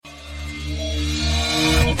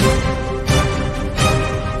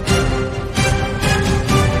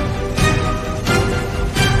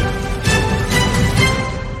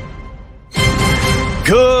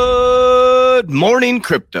Morning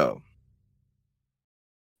Crypto.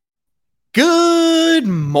 Good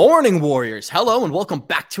morning, Warriors. Hello, and welcome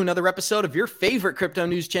back to another episode of your favorite crypto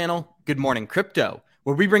news channel, Good Morning Crypto,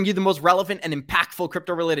 where we bring you the most relevant and impactful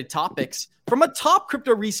crypto-related topics from a top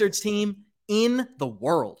crypto research team in the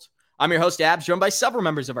world. I'm your host, Abs, joined by several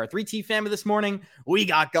members of our 3T family this morning. We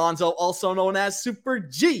got Gonzo, also known as Super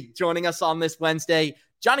G, joining us on this Wednesday.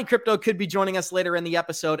 Johnny Crypto could be joining us later in the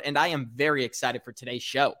episode, and I am very excited for today's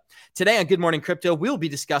show. Today on Good Morning Crypto, we'll be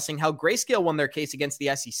discussing how GRAYSCALE won their case against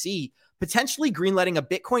the SEC, potentially greenlighting a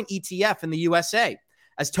Bitcoin ETF in the USA,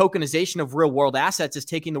 as tokenization of real-world assets is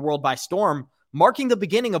taking the world by storm, marking the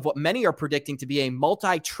beginning of what many are predicting to be a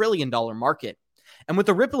multi-trillion-dollar market. And with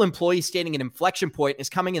the Ripple employee stating an inflection point is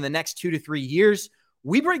coming in the next 2 to 3 years,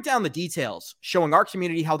 we break down the details, showing our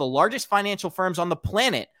community how the largest financial firms on the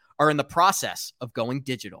planet are in the process of going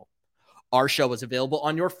digital. Our show is available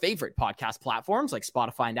on your favorite podcast platforms like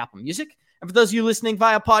Spotify and Apple Music. And for those of you listening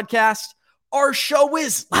via podcast, our show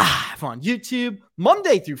is live on YouTube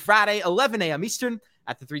Monday through Friday, 11 a.m. Eastern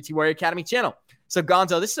at the 3T Warrior Academy channel. So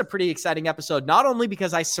Gonzo, this is a pretty exciting episode, not only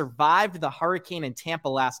because I survived the hurricane in Tampa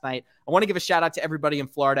last night. I want to give a shout out to everybody in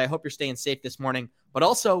Florida. I hope you're staying safe this morning, but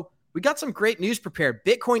also we got some great news prepared.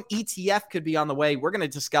 Bitcoin ETF could be on the way. We're going to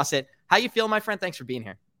discuss it. How you feel, my friend? Thanks for being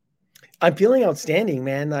here. I'm feeling outstanding,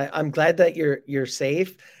 man. I'm glad that you're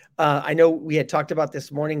safe. I know we had talked about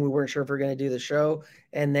this morning. We weren't sure if we are going to do the show.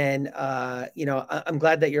 And then, I'm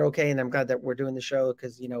glad that you're okay. And I'm glad that we're doing the show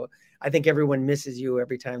because, I think everyone misses you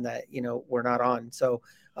every time that, we're not on. So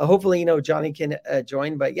hopefully, Johnny can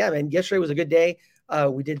join. But yeah, man, yesterday was a good day.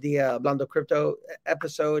 We did the Blando Crypto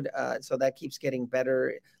episode. So that keeps getting better,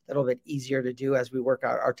 a little bit easier to do as we work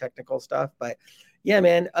out our technical stuff. But yeah,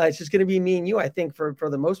 man, it's just going to be me and you, I think, for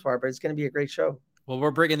the most part. But it's going to be a great show. Well,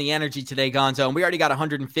 we're bringing the energy today, Gonzo, and we already got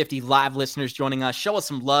 150 live listeners joining us. Show us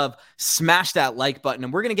some love. Smash that like button,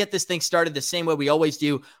 and we're going to get this thing started the same way we always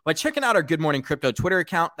do by checking out our Good Morning Crypto Twitter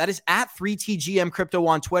account. That is at 3TGM Crypto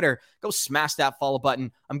on Twitter. Go smash that follow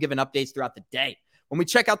button. I'm giving updates throughout the day. When we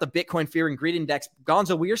check out the Bitcoin Fear and Greed Index,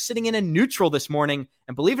 Gonzo, we are sitting in a neutral this morning,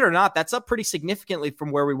 and believe it or not, that's up pretty significantly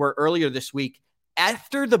from where we were earlier this week.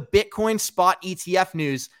 After the Bitcoin spot ETF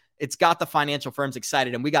news, it's got the financial firms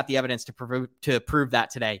excited, and we got the evidence to prove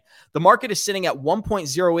that today. The market is sitting at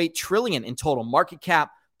 1.08 trillion in total market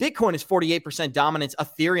cap. Bitcoin is 48% dominance.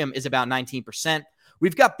 Ethereum is about 19%.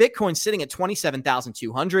 We've got Bitcoin sitting at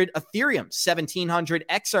 27,200, Ethereum 1,700,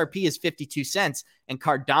 XRP is 52 cents, and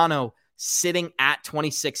Cardano sitting at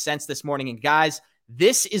 26 cents this morning. And guys,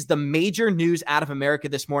 this is the major news out of America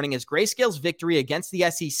this morning as GRAYSCALE's victory against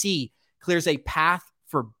the SEC clears a path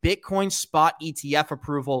for Bitcoin spot ETF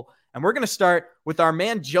approval. And we're going to start with our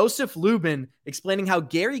man, Joseph Lubin, explaining how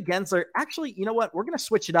Gary Gensler, actually, you know what? We're going to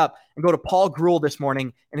switch it up and go to Paul Grewal this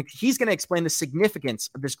morning. And he's going to explain the significance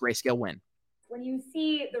of this GRAYSCALE win. When you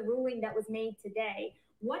see the ruling that was made today,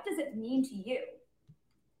 what does it mean to you?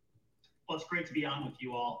 Well, it's great to be on with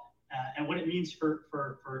you all. And what it means for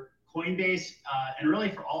Coinbase and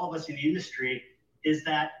really for all of us in the industry is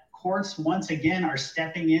that courts once again are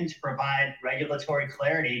stepping in to provide regulatory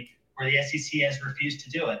clarity where the SEC has refused to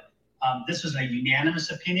do it. This was a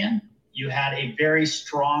unanimous opinion. You had a very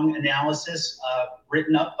strong analysis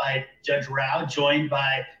written up by Judge Rao, joined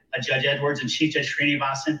by Judge Edwards and Chief Judge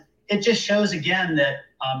Srinivasan. It just shows again that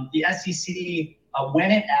the SEC,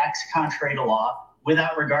 when it acts contrary to law,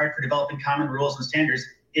 without regard for developing common rules and standards,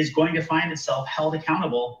 is going to find itself held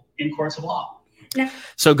accountable in courts of law.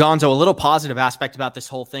 So Gonzo, a little positive aspect about this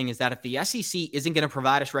whole thing is that if the SEC isn't going to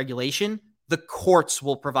provide us regulation, the courts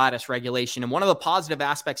will provide us regulation. And one of the positive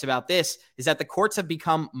aspects about this is that the courts have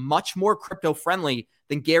become much more crypto friendly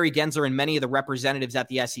than Gary Gensler and many of the representatives at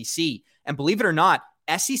the SEC. And believe it or not,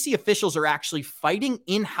 SEC officials are actually fighting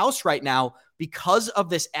in-house right now because of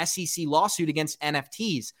this SEC lawsuit against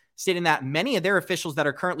NFTs, stating that many of their officials that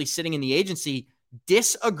are currently sitting in the agency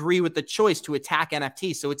disagree with the choice to attack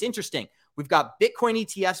NFTs. So it's interesting. We've got Bitcoin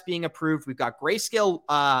ETFs being approved. We've got GRAYSCALE,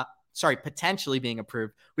 potentially being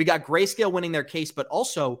approved. We got GRAYSCALE winning their case, but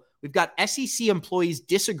also we've got SEC employees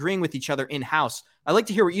disagreeing with each other in-house. I'd like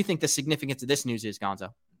to hear what you think the significance of this news is,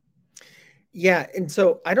 Gonzo. Yeah, and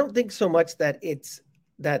so I don't think so much that it's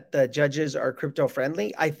that the judges are crypto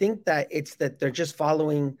friendly. I think that it's that they're just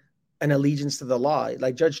following an allegiance to the law.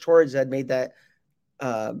 Like Judge Torres had made that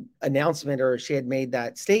announcement, or she had made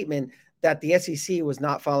that statement that the SEC was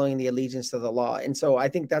not following the allegiance to the law. And so I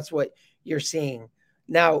think that's what you're seeing.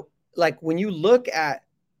 Now, like when you look at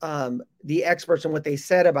the experts and what they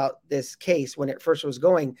said about this case when it first was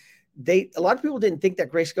going, a lot of people didn't think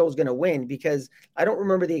that GRAYSCALE was going to win, because I don't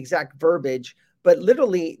remember the exact verbiage, but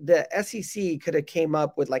literally the SEC could have came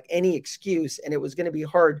up with like any excuse, and it was going to be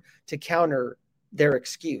hard to counter their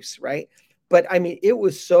excuse, right? But I mean, it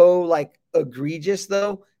was so like egregious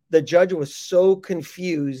though. The judge was so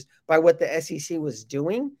confused by what the SEC was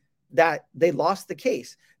doing that they lost the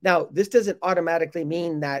case. Now, this doesn't automatically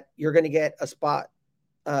mean that you're going to get a spot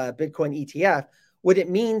Bitcoin ETF. What it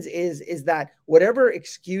means is that whatever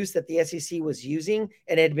excuse that the SEC was using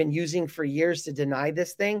and had been using for years to deny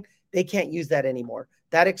this thing, they can't use that anymore.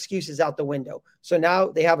 That excuse is out the window. So now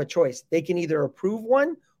they have a choice. They can either approve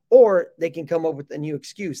one or they can come up with a new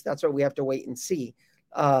excuse. That's what we have to wait and see.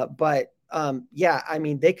 Yeah, I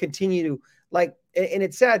mean, they continue to like, and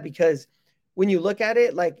it's sad because when you look at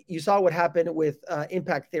it, like you saw what happened with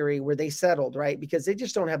Impact Theory where they settled, right? Because they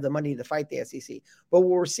just don't have the money to fight the SEC. But what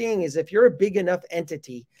we're seeing is if you're a big enough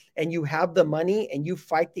entity and you have the money and you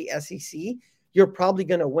fight the SEC, you're probably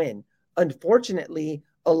going to win. Unfortunately,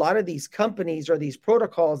 a lot of these companies or these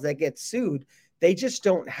protocols that get sued, they just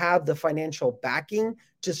don't have the financial backing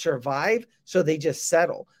to survive. So they just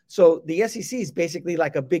settle. So the SEC is basically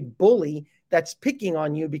like a big bully that's picking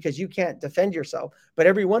on you because you can't defend yourself. But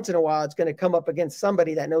every once in a while, it's going to come up against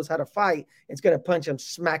somebody that knows how to fight. It's going to punch them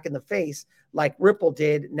smack in the face like Ripple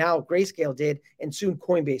did, now Grayscale did, and soon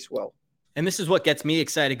Coinbase will. And this is what gets me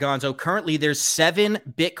excited, Gonzo. Currently, there's 7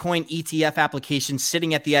 Bitcoin ETF applications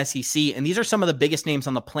sitting at the SEC, and these are some of the biggest names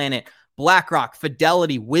on the planet. BlackRock,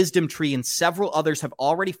 Fidelity, Wisdom Tree, and several others have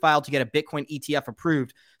already filed to get a Bitcoin ETF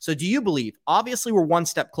approved. So do you believe, obviously we're one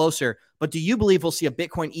step closer, but do you believe we'll see a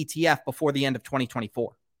Bitcoin ETF before the end of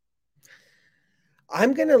 2024?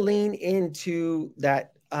 I'm going to lean into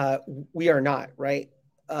that. We are not, right?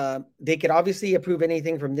 They could obviously approve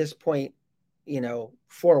anything from this point,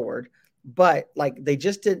 forward. But like they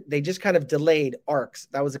just kind of delayed ARCs.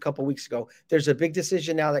 That was a couple of weeks ago. There's a big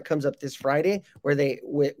decision now that comes up this Friday where they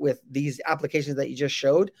with these applications that you just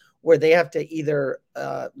showed, where they have to either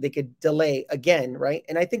they could delay again, right?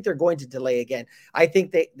 And I think they're going to delay again. I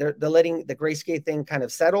think they're letting the Grayscale thing kind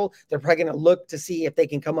of settle. They're probably going to look to see if they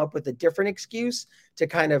can come up with a different excuse to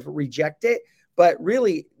kind of reject it. But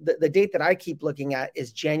really, the date that I keep looking at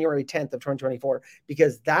is January 10th of 2024,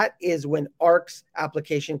 because that is when ARC's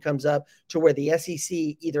application comes up to where the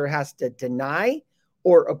SEC either has to deny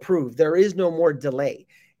or approve. There is no more delay.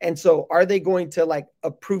 And so are they going to like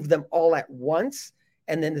approve them all at once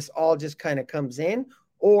and then this all just kind of comes in?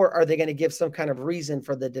 Or are they going to give some kind of reason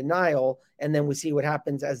for the denial and then we see what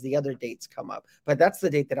happens as the other dates come up? But that's the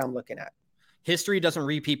date that I'm looking at. History doesn't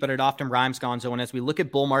repeat, but it often rhymes, Gonzo. And as we look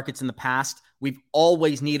at bull markets in the past, we've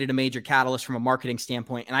always needed a major catalyst from a marketing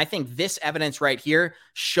standpoint. And I think this evidence right here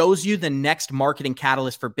shows you the next marketing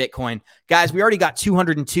catalyst for Bitcoin. Guys, we already got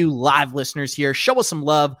 202 live listeners here. Show us some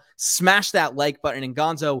love. Smash that like button. And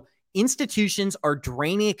Gonzo, institutions are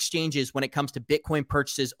draining exchanges when it comes to Bitcoin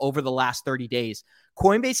purchases over the last 30 days.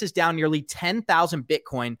 Coinbase is down nearly 10,000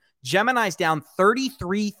 Bitcoin. Gemini is down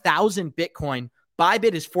 33,000 Bitcoin.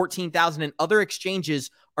 Bybit is 14,000 and other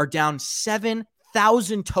exchanges are down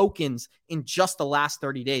 7,000 tokens in just the last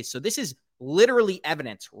 30 days. So this is literally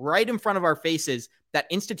evidence right in front of our faces that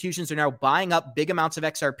institutions are now buying up big amounts of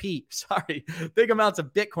big amounts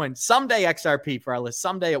of Bitcoin. Someday XRP for our list.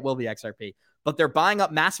 Someday it will be XRP. But they're buying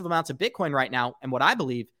up massive amounts of Bitcoin right now. And what I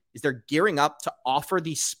believe is they're gearing up to offer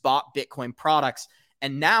these spot Bitcoin products.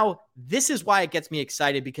 And now this is why it gets me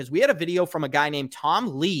excited, because we had a video from a guy named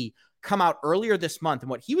Tom Lee come out earlier this month. And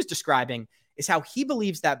what he was describing is how he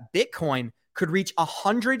believes that Bitcoin could reach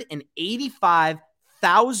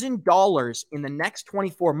 $185,000 in the next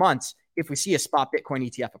 24 months if we see a spot Bitcoin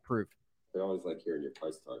ETF approved. I always like hearing your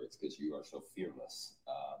price targets because you are so fearless.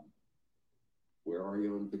 Where are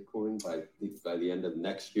you on Bitcoin by the end of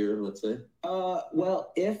next year, let's say?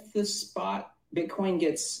 Well, if the spot Bitcoin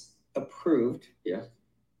gets approved, yeah,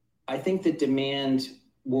 I think the demand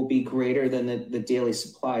will be greater than the daily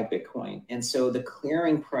supply of Bitcoin. And so the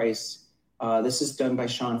clearing price, this is done by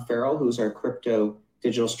Sean Farrell, who's our crypto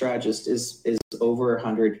digital strategist, is over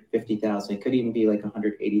 150,000. It could even be like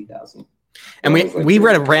 180,000. And we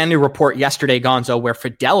read a brand new report yesterday, Gonzo, where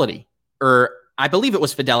Fidelity, or I believe it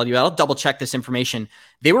was Fidelity, but I'll double check this information.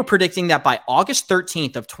 They were predicting that by August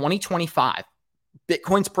 13th of 2025,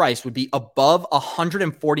 Bitcoin's price would be above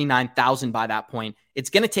 149,000 by that point.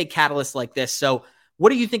 It's going to take catalysts like this. So what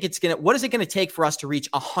do you think what is it going to take for us to reach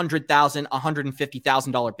 $100,000,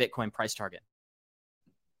 $150,000 Bitcoin price target?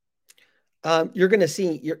 You're going to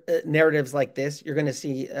see narratives like this. You're going to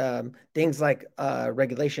see things like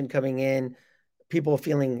regulation coming in, people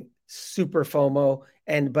feeling super FOMO.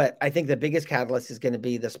 But I think the biggest catalyst is going to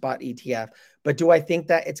be the spot ETF. But do I think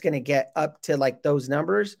that it's going to get up to like those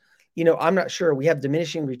numbers? I'm not sure. We have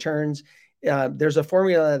diminishing returns. There's a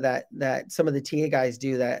formula that some of the TA guys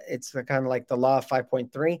do that it's kind of like the law of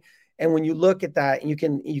 5.3. And when you look at that, and you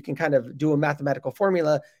can kind of do a mathematical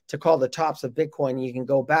formula to call the tops of Bitcoin, and you can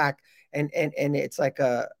go back and it's like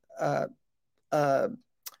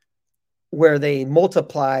where they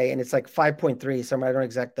multiply, and it's like 5.3. So I don't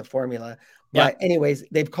exact the formula, but anyways,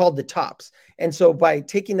 they've called the tops. And so by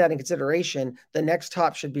taking that in consideration, the next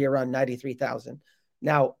top should be around 93,000.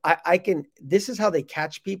 Now this is how they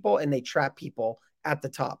catch people and they trap people at the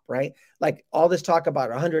top, right? Like all this talk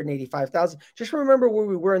about 185,000. Just remember where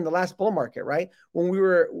we were in the last bull market, right? When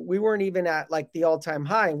we weren't even at like the all-time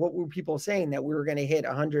high. And what were people saying? That we were going to hit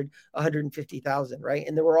 150,000, right?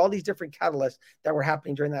 And there were all these different catalysts that were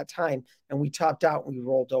happening during that time. And we topped out and we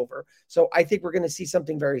rolled over. So I think we're going to see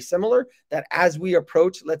something very similar, that as we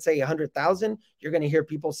approach, let's say 100,000, you're going to hear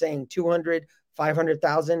people saying 200,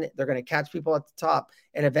 500,000. They're going to catch people at the top.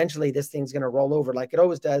 And eventually this thing's going to roll over like it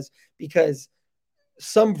always does, because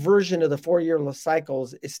some version of the 4-year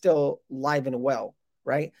cycles is still live and well,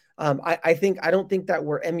 right? I don't think that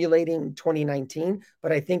we're emulating 2019,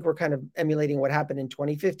 but I think we're kind of emulating what happened in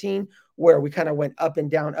 2015, where we kind of went up and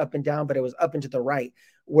down, but it was up and to the right.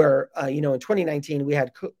 Where in 2019 we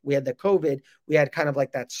had the COVID, we had kind of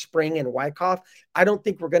like that spring and Wyckoff. I don't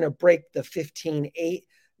think we're going to break the 15.8.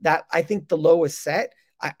 That I think the low is set.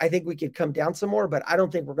 I think we could come down some more, but I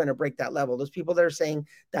don't think we're going to break that level. Those people that are saying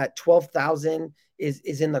that 12,000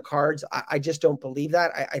 is in the cards, I just don't believe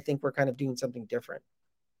that. I think we're kind of doing something different.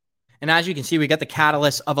 And as you can see, we got the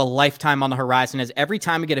catalyst of a lifetime on the horizon, as every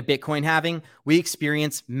time we get a Bitcoin halving, we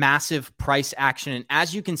experience massive price action. And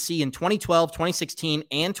as you can see in 2012, 2016,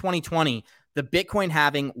 and 2020, the Bitcoin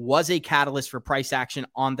halving was a catalyst for price action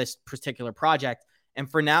on this particular project. And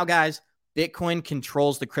for now, guys, Bitcoin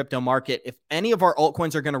controls the crypto market. If any of our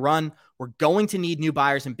altcoins are going to run, we're going to need new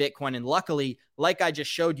buyers in Bitcoin. And luckily, like I just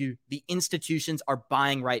showed you, the institutions are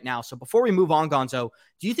buying right now. So before we move on, Gonzo,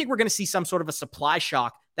 do you think we're going to see some sort of a supply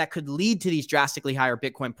shock that could lead to these drastically higher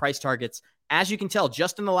Bitcoin price targets? As you can tell,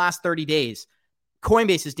 just in the last 30 days,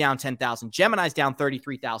 Coinbase is down 10,000, Gemini's down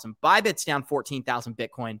 33,000, Bybit's down 14,000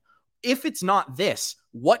 Bitcoin. If it's not this,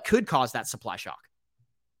 what could cause that supply shock?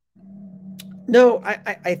 No,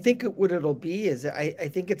 I think what it'll be is I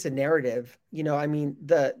think it's a narrative. I mean,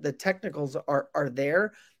 the technicals are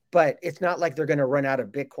there, but it's not like they're going to run out of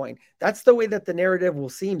Bitcoin. That's the way that the narrative will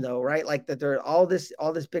seem, though, right? Like that all this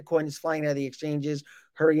Bitcoin is flying out of the exchanges.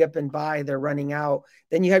 Hurry up and buy. They're running out.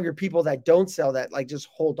 Then you have your people that don't sell, that like just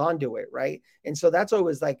hold on to it, right? And so that's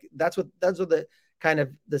always like that's what the kind of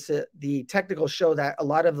the technicals show, that a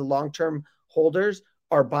lot of the long-term holders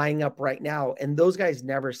are buying up right now, and those guys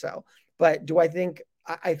never sell. But I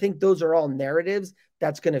think those are all narratives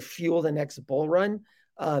that's going to fuel the next bull run.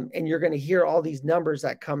 And you're going to hear all these numbers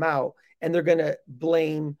that come out, and they're going to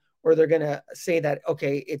blame, or they're going to say that,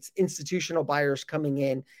 okay, it's institutional buyers coming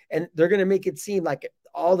in, and they're going to make it seem like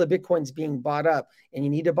all the Bitcoin's being bought up and you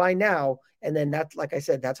need to buy now. And then that's, like I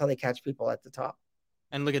said, that's how they catch people at the top.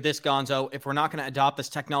 And look at this, Gonzo. If we're not going to adopt this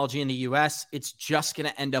technology in the US, it's just going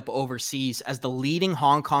to end up overseas, as the leading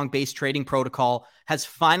Hong Kong-based trading protocol has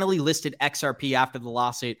finally listed XRP after the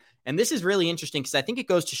lawsuit. And this is really interesting because I think it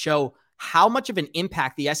goes to show how much of an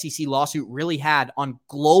impact the SEC lawsuit really had on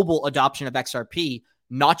global adoption of XRP,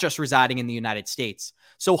 not just residing in the United States.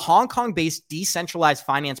 So Hong Kong-based decentralized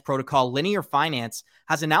finance protocol Linear Finance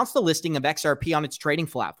has announced the listing of XRP on its trading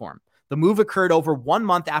platform. The move occurred over 1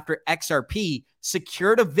 month after XRP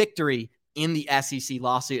secured a victory in the SEC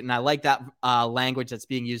lawsuit. And I like that language that's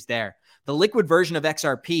being used there. The liquid version of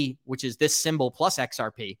XRP, which is this symbol plus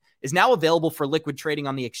XRP, is now available for liquid trading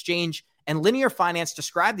on the exchange. And Linear Finance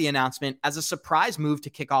described the announcement as a surprise move to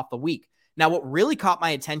kick off the week. Now, what really caught my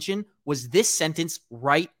attention was this sentence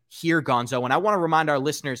right here, Gonzo. And I want to remind our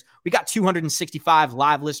listeners, we got 265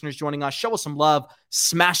 live listeners joining us. Show us some love,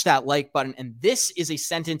 smash that like button. And this is a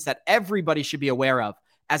sentence that everybody should be aware of.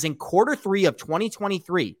 As in Q3 of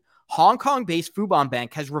 2023, Hong Kong-based Fubon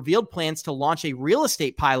Bank has revealed plans to launch a real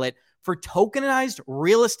estate pilot for tokenized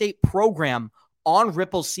real estate program on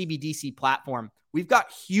Ripple's CBDC platform. We've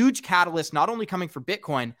got huge catalysts not only coming for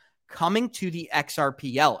Bitcoin, coming to the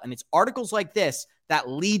XRPL. And it's articles like this that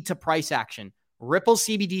lead to price action. Ripple's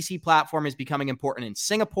CBDC platform is becoming important in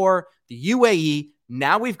Singapore, the UAE.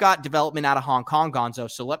 Now we've got development out of Hong Kong, Gonzo.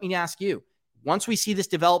 So let me ask you, once we see this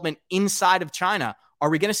development inside of China, are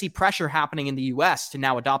we going to see pressure happening in the US to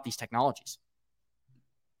now adopt these technologies?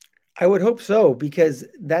 I would hope so, because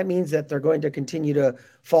that means that they're going to continue to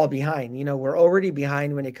fall behind. We're already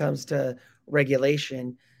behind when it comes to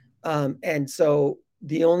regulation. And so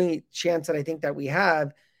the only chance that I think that we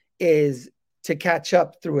have is to catch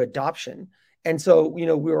up through adoption. And so, we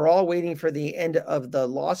were all waiting for the end of the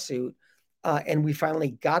lawsuit, and we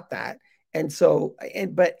finally got that. And so,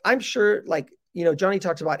 but I'm sure, like, Johnny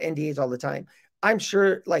talks about NDAs all the time. I'm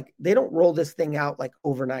sure, like, they don't roll this thing out like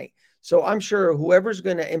overnight. So I'm sure whoever's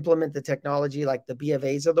going to implement the technology, like the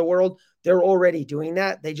BFAs of the world, they're already doing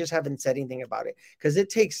that. They just haven't said anything about it because it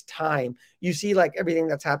takes time. You see, like, everything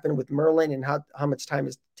that's happened with Merlin and how much time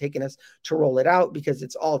it's taken us to roll it out, because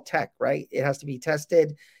it's all tech, right? It has to be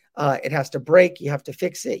tested. It has to break. You have to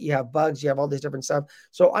fix it. You have bugs. You have all this different stuff.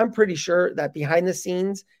 So I'm pretty sure that behind the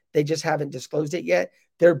scenes, they just haven't disclosed it yet.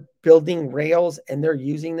 They're building rails and they're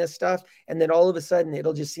using this stuff. And then all of a sudden,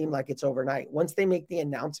 it'll just seem like it's overnight. Once they make the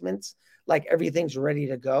announcements, like everything's ready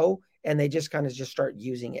to go, and they just kind of just start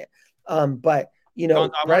using it. But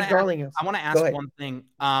Brad Garlinghouse. I want to ask one thing.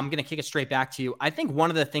 I'm going to kick it straight back to you. I think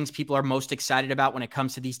one of the things people are most excited about when it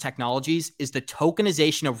comes to these technologies is the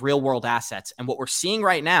tokenization of real world assets. And what we're seeing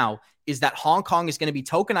right now is that Hong Kong is going to be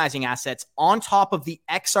tokenizing assets on top of the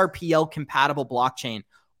XRPL compatible blockchain.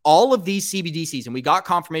 All of these CBDCs, and we got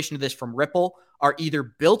confirmation of this from Ripple, are either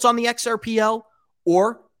built on the XRPL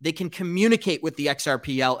or they can communicate with the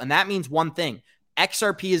XRPL. And that means one thing: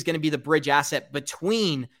 XRP is going to be the bridge asset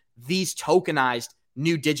between these tokenized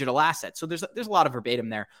new digital assets. So there's a lot of verbatim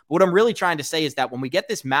there. But what I'm really trying to say is that when we get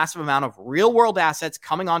this massive amount of real world assets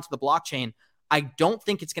coming onto the blockchain, I don't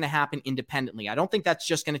think it's going to happen independently. I don't think that's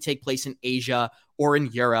just going to take place in Asia or in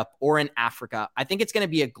Europe or in Africa. I think it's going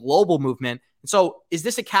to be a global movement. And so is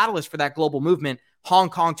this a catalyst for that global movement, Hong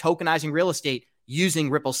Kong tokenizing real estate using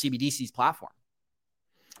Ripple CBDC's platform?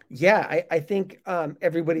 Yeah, I think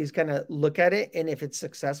everybody's going to look at it, and if it's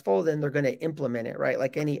successful, then they're going to implement it, right?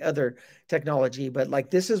 Like any other technology. But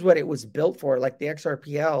like, this is what it was built for, like the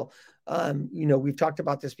XRPL. We've talked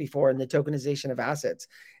about this before, in the tokenization of assets.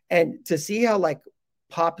 And to see how like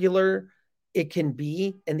popular it can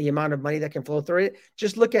be and the amount of money that can flow through it,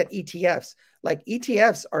 just look at ETFs. Like,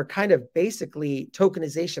 ETFs are kind of basically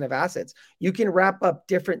tokenization of assets. You can wrap up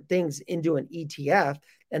different things into an ETF,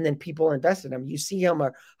 and then people invest in them. You see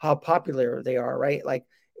how popular they are, right? Like,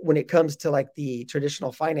 when it comes to like the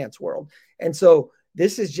traditional finance world. And so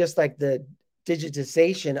this is just like the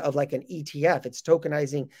digitization of like an ETF. It's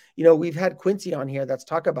tokenizing. We've had Quincy on here that's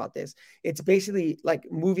talk about this. It's basically like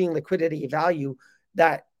moving liquidity value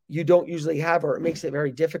that you don't usually have, or it makes it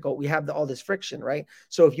very difficult. We have all this friction, right?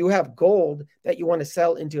 So if you have gold that you want to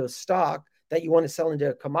sell into a stock, that you want to sell into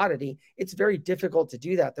a commodity, it's very difficult to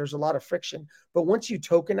do that. There's a lot of friction. But once you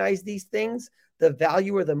tokenize these things, the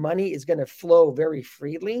value or the money is going to flow very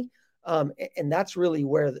freely. And that's really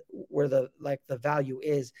where the value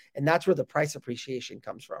is. And that's where the price appreciation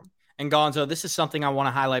comes from. And Gonzo, this is something I want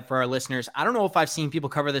to highlight for our listeners. I don't know if I've seen people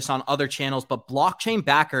cover this on other channels, but Blockchain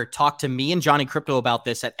Backer talked to me and Johnny Crypto about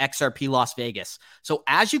this at XRP Las Vegas. So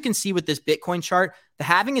as you can see with this Bitcoin chart, the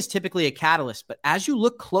halving is typically a catalyst, but as you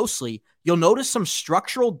look closely, you'll notice some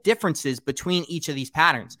structural differences between each of these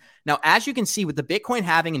patterns. Now, as you can see with the Bitcoin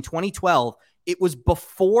halving in 2012, it was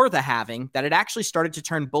before the halving that it actually started to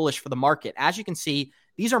turn bullish for the market. As you can see,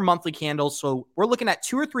 these are monthly candles. So we're looking at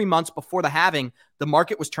 2 or 3 months before the halving, the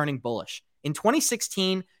market was turning bullish. In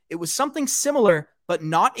 2016, it was something similar, but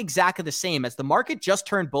not exactly the same, as the market just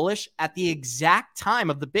turned bullish at the exact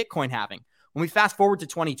time of the Bitcoin halving. When we fast forward to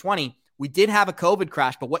 2020, we did have a COVID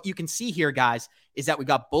crash, but what you can see here, guys, is that we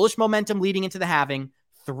got bullish momentum leading into the halving,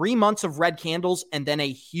 3 months of red candles, and then a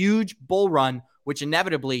huge bull run, which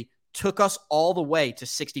inevitably took us all the way to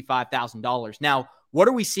 $65,000. Now, what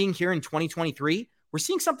are we seeing here in 2023? We're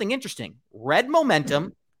seeing something interesting. Red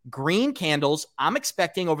momentum, green candles. I'm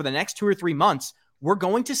expecting over the next 2 or 3 months, we're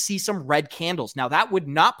going to see some red candles. Now, that would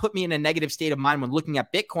not put me in a negative state of mind when looking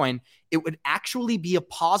at Bitcoin. It would actually be a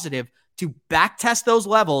positive to backtest those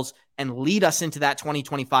levels and lead us into that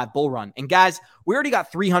 2025 bull run. And guys, we already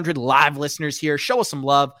got 300 live listeners here. Show us some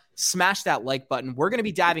love. Smash that like button. We're going to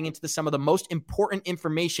be diving into some of the most important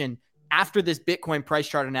information after this Bitcoin price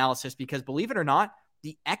chart analysis, because believe it or not,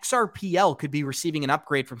 the XRPL could be receiving an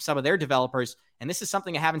upgrade from some of their developers, and this is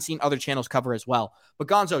something I haven't seen other channels cover as well. But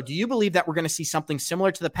Gonzo, do you believe that we're going to see something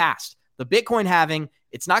similar to the past? The Bitcoin halving,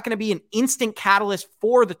 it's not going to be an instant catalyst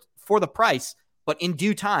for the price, but in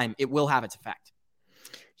due time, it will have its effect.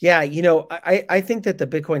 Yeah, I think that the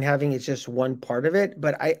Bitcoin halving is just one part of it,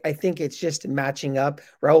 but I think it's just matching up.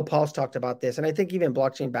 Raul Paul's talked about this, and I think even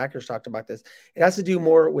Blockchain Backers talked about this. It has to do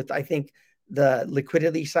more with, I think, the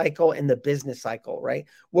liquidity cycle and the business cycle, right?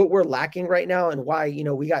 What we're lacking right now, and why,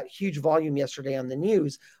 we got huge volume yesterday on the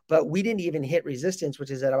news, but we didn't even hit resistance,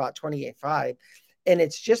 which is at about 28.5. And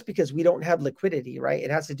it's just because we don't have liquidity, right?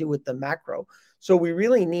 It has to do with the macro. So we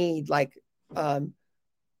really need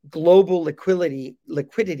global liquidity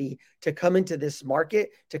to come into this market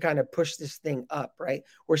to kind of push this thing up, right?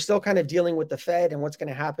 We're still kind of dealing with the Fed and what's going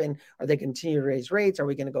to happen. Are they continue to raise rates? Are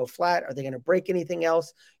we going to go flat? Are they going to break anything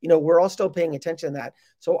else? We're all still paying attention to that.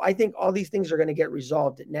 So I think all these things are going to get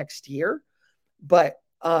resolved next year. But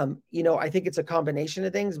I think it's a combination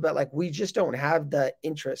of things, but like we just don't have the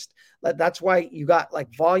interest. That's why you got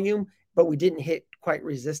like volume, but we didn't hit quite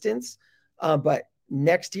resistance. But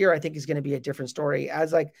next year, I think is going to be a different story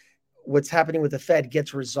as like what's happening with the Fed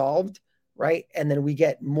gets resolved, right? And then we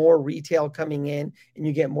get more retail coming in and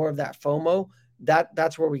you get more of that FOMO.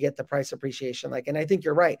 That's where we get the price appreciation. And I think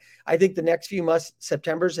you're right. I think the next few months,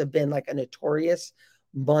 September's have been like a notorious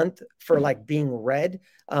month for like being red.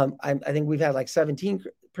 I think we've had like 17%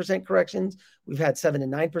 corrections. We've had 7 to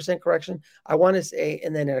 9% correction. I want to say,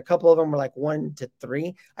 and then a couple of them were like 1 to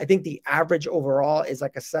 3. I think the average overall is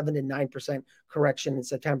like a 7 to 9% correction in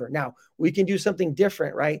September. Now we can do something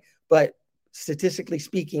different, right? But statistically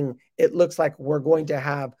speaking, it looks like we're going to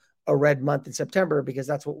have a red month in September because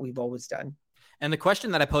that's what we've always done. And the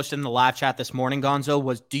question that I posted in the live chat this morning, Gonzo,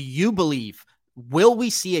 was, do you believe will we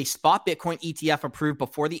see a spot Bitcoin ETF approved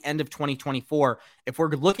before the end of 2024? If we're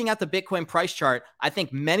looking at the Bitcoin price chart, I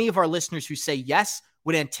think many of our listeners who say yes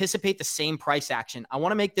would anticipate the same price action. I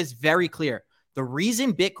want to make this very clear. The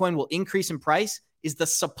reason Bitcoin will increase in price is the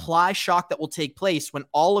supply shock that will take place when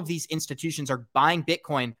all of these institutions are buying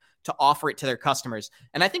Bitcoin to offer it to their customers.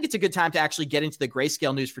 And I think it's a good time to actually get into the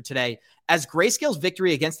Grayscale news for today, as Grayscale's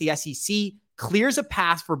victory against the SEC clears a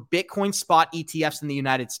path for Bitcoin spot ETFs in the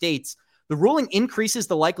United States. The ruling increases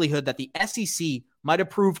the likelihood that the SEC might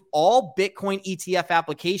approve all Bitcoin ETF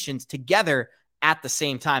applications together at the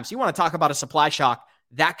same time. So you want to talk about a supply shock,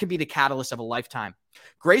 that could be the catalyst of a lifetime.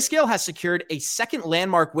 Grayscale has secured a second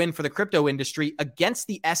landmark win for the crypto industry against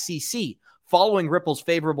the SEC following Ripple's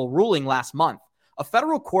favorable ruling last month. A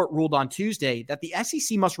federal court ruled on Tuesday that the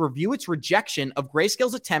SEC must review its rejection of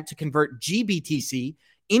Grayscale's attempt to convert GBTC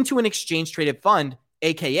into an exchange-traded fund,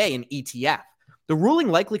 aka an ETF. The ruling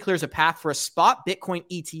likely clears a path for a spot Bitcoin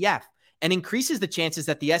ETF and increases the chances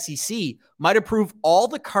that the SEC might approve all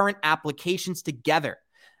the current applications together.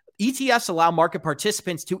 ETFs allow market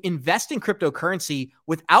participants to invest in cryptocurrency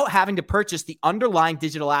without having to purchase the underlying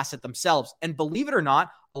digital asset themselves. And believe it or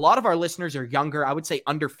not, a lot of our listeners are younger, I would say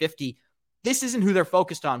under 50. This isn't who they're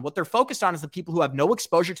focused on. What they're focused on is the people who have no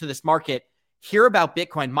exposure to this market, hear about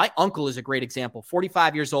Bitcoin. My uncle is a great example,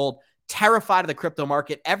 45 years old, terrified of the crypto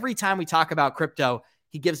market. Every time we talk about crypto,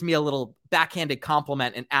 he gives me a little backhanded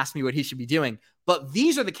compliment and asks me what he should be doing. But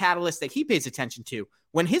these are the catalysts that he pays attention to.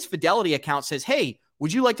 When his Fidelity account says, hey,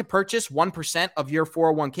 would you like to purchase 1% of your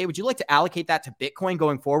 401k? Would you like to allocate that to Bitcoin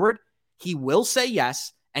going forward? He will say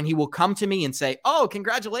yes, and he will come to me and say, oh,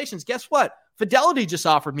 congratulations. Guess what? Fidelity just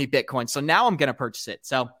offered me Bitcoin, so now I'm going to purchase it.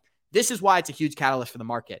 So this is why it's a huge catalyst for the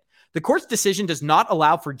market. The court's decision does not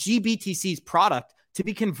allow for GBTC's product to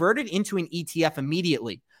be converted into an ETF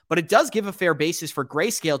immediately, but it does give a fair basis for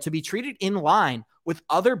Grayscale to be treated in line with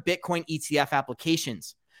other Bitcoin ETF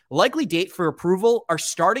applications. Likely date for approval are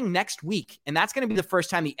starting next week, and that's going to be the first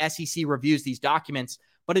time the SEC reviews these documents,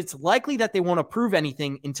 but it's likely that they won't approve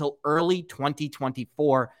anything until early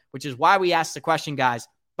 2024, which is why we asked the question, guys,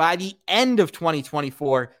 by the end of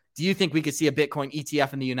 2024, do you think we could see a Bitcoin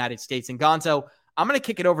ETF in the United States? And Gonzo, I'm going to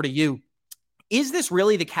kick it over to you. Is this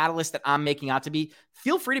really the catalyst that I'm making out to be?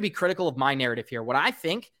 Feel free to be critical of my narrative here. What I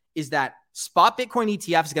think is that spot Bitcoin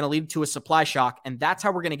ETF is going to lead to a supply shock, and that's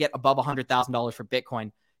how we're going to get above $100,000 for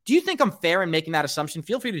Bitcoin. Do you think I'm fair in making that assumption?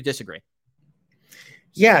 Feel free to disagree.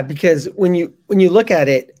 Yeah, because when you look at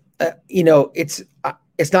it,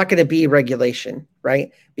 it's not going to be regulation,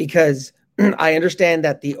 right? Because I understand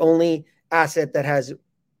that the only asset that has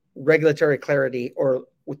regulatory clarity or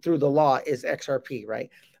through the law is XRP, right?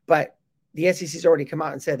 But the SEC's already come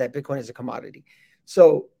out and said that Bitcoin is a commodity.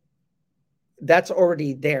 So that's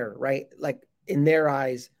already there, right? Like in their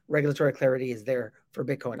eyes, regulatory clarity is there for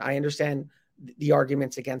Bitcoin. I understand the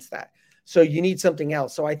arguments against that. So you need something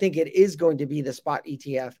else. So I think it is going to be the spot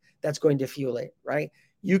ETF that's going to fuel it, right?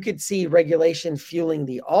 You could see regulation fueling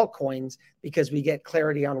the altcoins because we get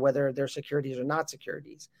clarity on whether they're securities or not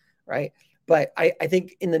securities, right? But I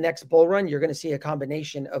think in the next bull run, you're going to see a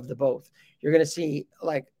combination of the both. You're going to see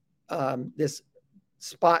like this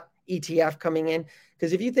spot ETF coming in.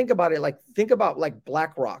 Because if you think about it, think about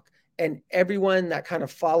BlackRock and everyone that kind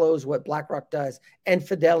of follows what BlackRock does, and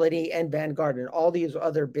Fidelity and Vanguard and all these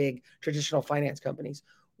other big traditional finance companies.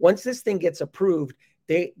 Once this thing gets approved,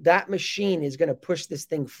 that machine is going to push this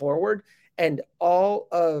thing forward, and all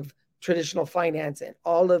of traditional finance and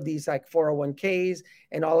all of these like 401ks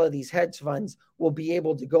and all of these hedge funds will be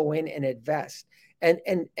able to go in and invest. And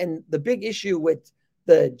the big issue with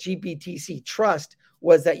the GBTC trust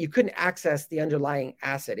was that you couldn't access the underlying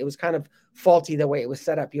asset. It was kind of faulty the way it was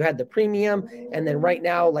set up. You had the premium, and then right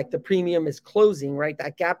now, like the premium is closing, right?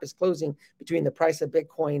 That gap is closing between the price of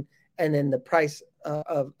Bitcoin and then the price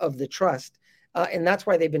of the trust. And that's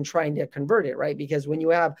why they've been trying to convert it, right? Because when you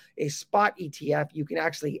have a spot ETF, you can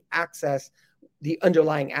actually access the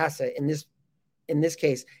underlying asset. In this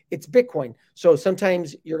case, it's Bitcoin. So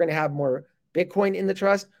sometimes you're going to have more Bitcoin in the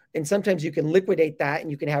trust, and sometimes you can liquidate that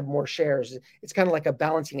and you can have more shares. It's kind of like a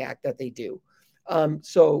balancing act that they do.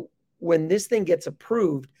 So when this thing gets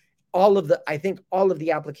approved, I think all of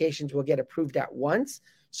the applications will get approved at once.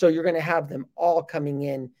 So you're going to have them all coming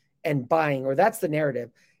in and buying, or that's the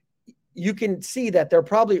narrative. You can see that they're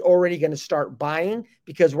probably already going to start buying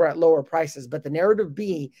because we're at lower prices, but the narrative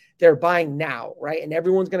B, they're buying now, right? And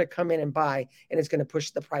everyone's going to come in and buy, and it's going to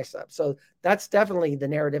push the price up. So that's definitely the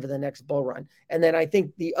narrative of the next bull run. And then I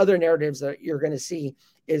think the other narratives that you're going to see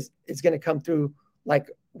is it's going to come through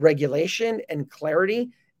like regulation and clarity.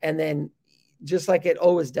 And then just like it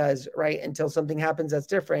always does, right? Until something happens that's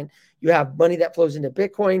different, you have money that flows into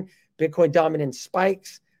Bitcoin, Bitcoin dominance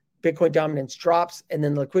spikes, Bitcoin dominance drops, and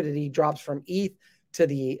then liquidity drops from ETH to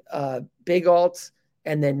the big alts,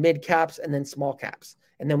 and then mid caps, and then small caps.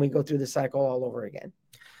 And then we go through the cycle all over again.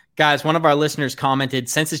 Guys, one of our listeners commented,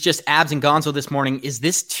 since it's just Abs and Gonzo this morning, is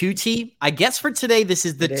this 2T? I guess for today, this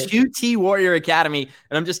is the 2T Warrior Academy.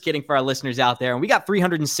 And I'm just kidding for our listeners out there. And we got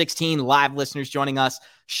 316 live listeners joining us.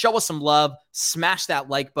 Show us some love. Smash that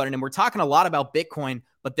like button. And we're talking a lot about Bitcoin,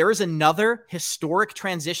 but there is another historic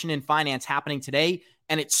transition in finance happening today.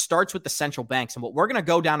 And it starts with the central banks. And what we're going to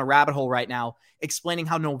go down a rabbit hole right now, explaining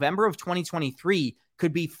how November of 2023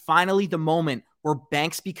 could be finally the moment where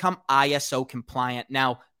banks become ISO compliant.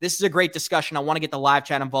 Now, this is a great discussion. I want to get the live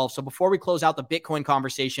chat involved. So before we close out the Bitcoin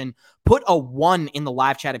conversation, put a 1 in the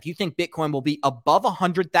live chat if you think Bitcoin will be above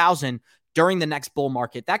 100,000 during the next bull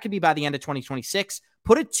market. That could be by the end of 2026.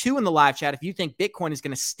 Put a 2 in the live chat if you think Bitcoin is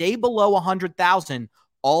going to stay below 100,000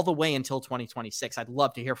 all the way until 2026. I'd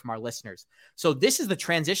love to hear from our listeners. So this is the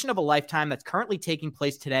transition of a lifetime that's currently taking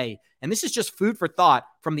place today. And this is just food for thought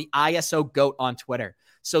from the ISO GOAT on Twitter.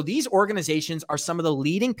 So these organizations are some of the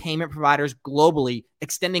leading payment providers globally,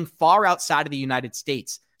 extending far outside of the United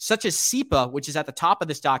States, such as SEPA, which is at the top of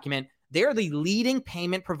this document. They're the leading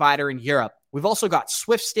payment provider in Europe. We've also got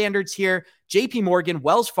SWIFT standards here, JP Morgan,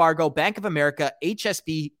 Wells Fargo, Bank of America,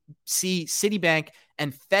 HSBC, Citibank,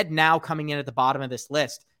 and FedNow coming in at the bottom of this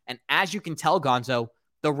list. And as you can tell, Gonzo,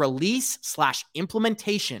 the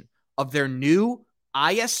release/implementation of their new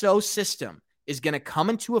ISO system is going to come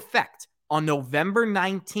into effect on November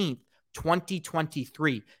 19th,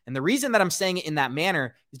 2023. And the reason that I'm saying it in that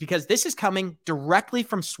manner is because this is coming directly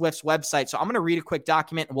from Swift's website. So I'm going to read a quick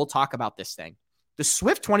document and we'll talk about this thing. The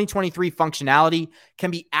Swift 2023 functionality can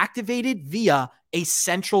be activated via a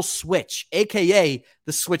central switch, aka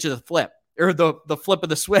the switch of the flip, or the flip of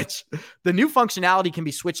the switch. The new functionality can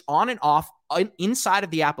be switched on and off inside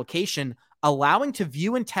of the application, allowing to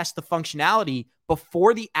view and test the functionality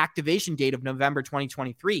before the activation date of November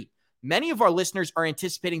 2023. Many of our listeners are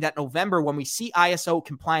anticipating that November, when we see ISO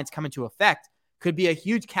compliance come into effect, could be a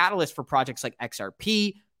huge catalyst for projects like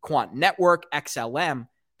XRP, Quant Network, XLM.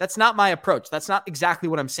 That's not my approach. That's not exactly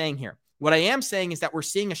what I'm saying here. What I am saying is that we're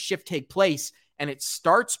seeing a shift take place, and it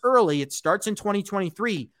starts early. It starts in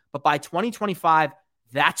 2023, but by 2025,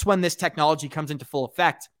 that's when this technology comes into full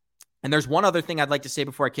effect. And there's one other thing I'd like to say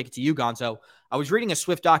before I kick it to you, Gonzo. I was reading a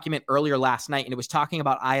Swift document earlier last night, and it was talking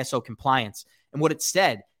about ISO compliance. And what it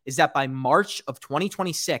said is that by March of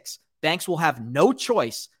 2026, banks will have no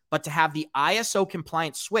choice but to have the ISO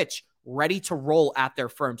compliant switch ready to roll at their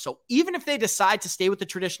firm. So even if they decide to stay with the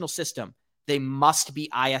traditional system, they must be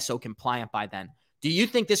ISO compliant by then. Do you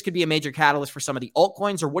think this could be a major catalyst for some of the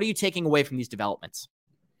altcoins, or what are you taking away from these developments?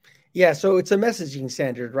 Yeah, so it's a messaging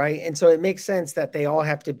standard, right? And so it makes sense that they all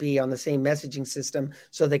have to be on the same messaging system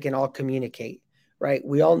so they can all communicate, right?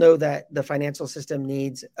 We all know that the financial system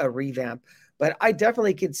needs a revamp, but I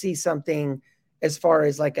definitely could see something as far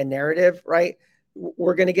as like a narrative, right?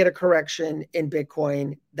 We're going to get a correction in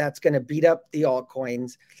Bitcoin that's going to beat up the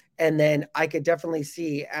altcoins. And then I could definitely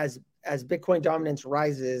see as Bitcoin dominance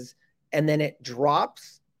rises and then it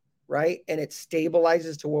drops, right? And it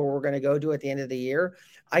stabilizes to where we're going to go to at the end of the year.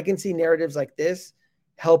 I can see narratives like this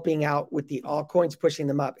helping out with the altcoins, pushing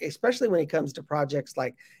them up, especially when it comes to projects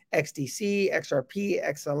like XDC, XRP,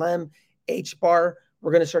 XLM, HBAR.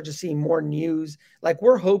 We're going to start to see more news. Like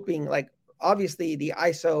we're hoping, like obviously the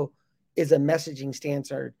ISO is a messaging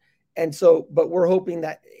standard. And so, but we're hoping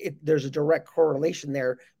that there's a direct correlation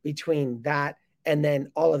there between that and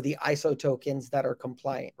then all of the ISO tokens that are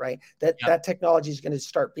compliant, right? That technology is going to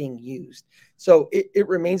start being used. So it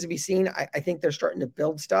remains to be seen. I think they're starting to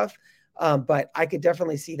build stuff. But I could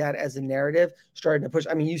definitely see that as a narrative starting to push.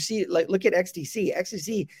 I mean, you see, like, look at XDC.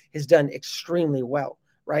 XDC has done extremely well,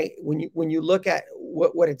 right? When you look at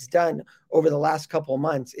what it's done over the last couple of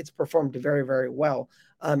months, it's performed very, very well.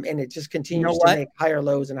 And it just continues to make higher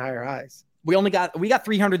lows and higher highs. We got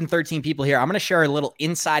 313 people here. I'm going to share a little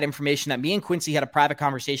inside information that me and Quincy had a private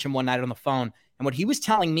conversation one night on the phone. And what he was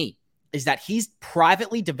telling me is that he's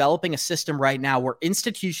privately developing a system right now where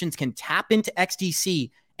institutions can tap into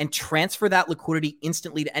XDC and transfer that liquidity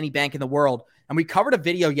instantly to any bank in the world. And we covered a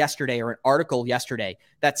video yesterday, or an article yesterday,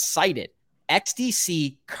 that cited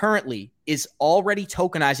XDC currently is already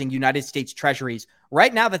tokenizing United States treasuries.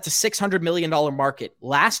 Right now, that's a $600 million market.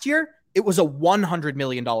 Last year, it was a $100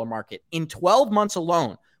 million market. In 12 months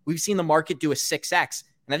alone, we've seen the market do a 6X.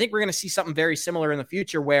 And I think we're going to see something very similar in the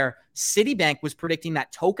future, where Citibank was predicting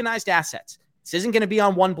that tokenized assets, this isn't going to be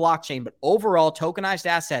on one blockchain, but overall tokenized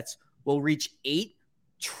assets will reach $8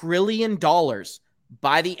 trillion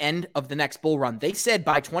by the end of the next bull run. They said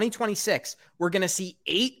by 2026, we're going to see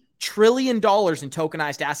 $8 trillion in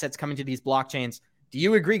tokenized assets coming to these blockchains. Do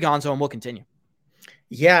you agree, Gonzo? And we'll continue.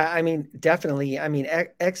 Yeah, I mean, definitely. I mean,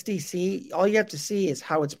 XDC, all you have to see is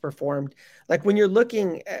how it's performed. Like, when you're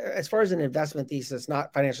looking, as far as an investment thesis,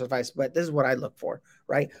 not financial advice, but this is what I look for,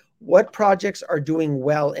 right? What projects are doing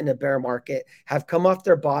well in a bear market, have come off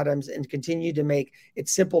their bottoms and continue to make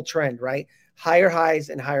its simple trend, right? Higher highs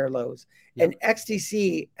and higher lows. Yeah. And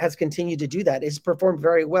XDC has continued to do that. It's performed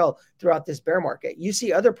very well throughout this bear market. You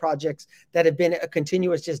see other projects that have been a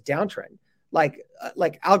continuous just downtrend, like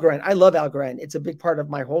Algorand. I love Algorand. It's a big part of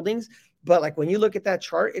my holdings. But like, when you look at that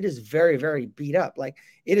chart, it is very, very beat up. Like,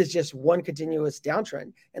 it is just one continuous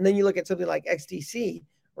downtrend. And then you look at something like XDC,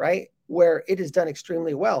 right, where it has done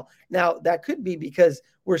extremely well. Now, that could be because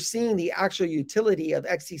we're seeing the actual utility of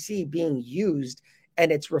XDC being used,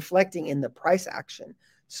 and it's reflecting in the price action.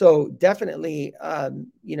 So definitely,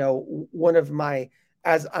 one of my,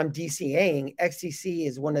 as I'm DCAing, XDC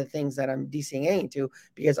is one of the things that I'm DCAing to,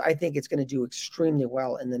 because I think it's going to do extremely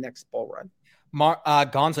well in the next bull run.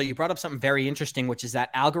 Gonzo, you brought up something very interesting, which is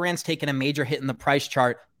that Algorand's taken a major hit in the price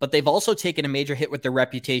chart, but they've also taken a major hit with their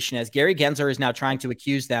reputation, as Gary Gensler is now trying to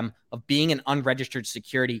accuse them of being an unregistered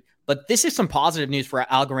security. But this is some positive news for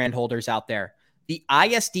Algorand holders out there. The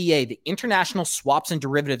ISDA, the International Swaps and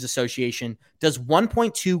Derivatives Association, does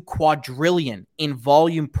 1.2 quadrillion in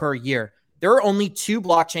volume per year. There are only 2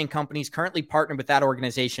 blockchain companies currently partnered with that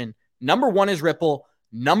organization. Number 1 is Ripple.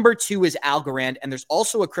 Number 2 is Algorand. And there's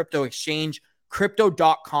also a crypto exchange,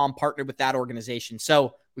 Crypto.com, partnered with that organization.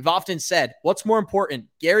 So we've often said, what's more important,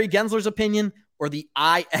 Gary Gensler's opinion or the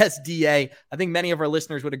ISDA? I think many of our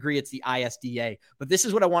listeners would agree it's the ISDA. But this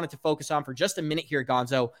is what I wanted to focus on for just a minute here,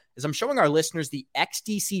 Gonzo, is I'm showing our listeners the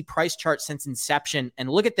XDC price chart since inception. And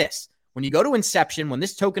look at this. When you go to inception, when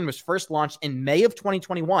this token was first launched in May of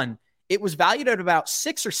 2021, it was valued at about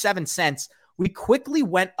 6 or 7 cents. We quickly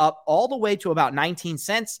went up all the way to about 19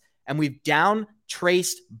 cents, and we've down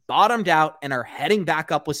traced, bottomed out, and are heading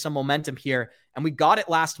back up with some momentum here. And we got it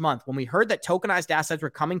last month. When we heard that tokenized assets were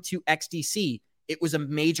coming to XDC, it was a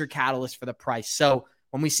major catalyst for the price. So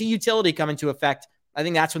when we see utility come into effect, I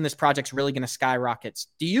think that's when this project's really going to skyrocket.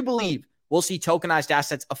 Do you believe we'll see tokenized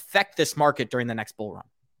assets affect this market during the next bull run?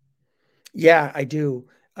 Yeah, I do.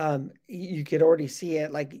 You could already see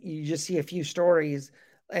it. Like, you just see a few stories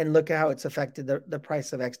and look at how it's affected the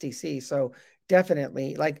price of XDC. So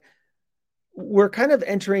definitely, like, we're kind of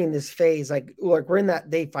entering this phase, like we're in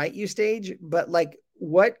that they fight you stage, but like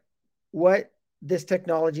what this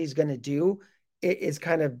technology is going to do, it is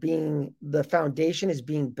kind of being, the foundation is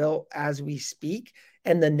being built as we speak.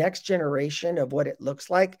 And the next generation of what it looks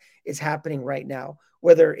like is happening right now,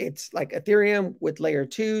 whether it's like Ethereum with layer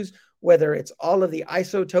 2s, whether it's all of the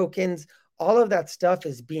ISO tokens, all of that stuff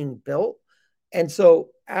is being built. And so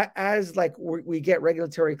as like we get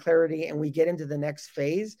regulatory clarity and we get into the next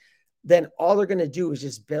phase, then all they're going to do is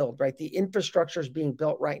just build, right? The infrastructure is being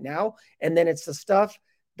built right now. And then it's the stuff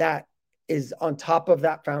that is on top of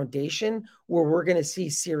that foundation where we're going to see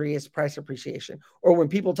serious price appreciation. Or when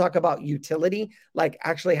people talk about utility, like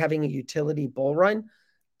actually having a utility bull run,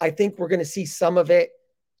 I think we're going to see some of it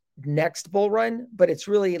next bull run, but it's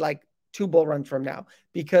really like 2 bull runs from now.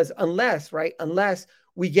 Because unless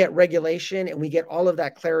we get regulation and we get all of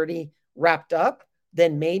that clarity wrapped up,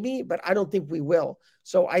 then maybe, but I don't think we will.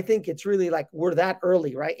 So I think it's really like we're that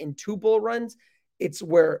early, right? In 2 bull runs, it's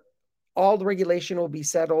where all the regulation will be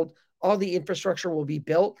settled, all the infrastructure will be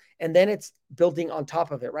built, and then it's building on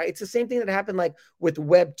top of it, right? It's the same thing that happened like with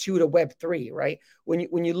Web 2 to Web 3, right?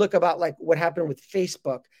 When you look about like what happened with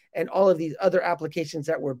Facebook and all of these other applications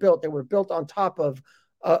that were built on top of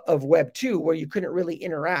Web 2, where you couldn't really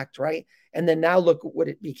interact, right? And then now look what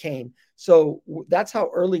it became. So that's how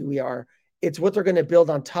early we are. It's what they're going to build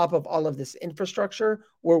on top of all of this infrastructure,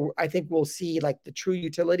 where I think we'll see like the true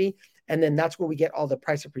utility. And then that's where we get all the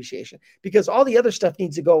price appreciation, because all the other stuff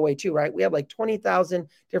needs to go away too, right? We have like 20,000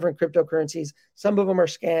 different cryptocurrencies. Some of them are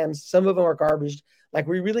scams. Some of them are garbage. Like,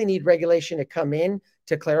 we really need regulation to come in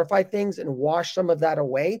to clarify things and wash some of that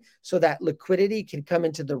away, so that liquidity can come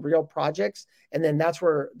into the real projects. And then that's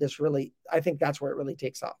where I think that's where it really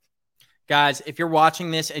takes off. Guys, if you're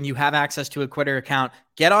watching this and you have access to a Twitter account,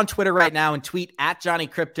 get on Twitter right now and tweet at Johnny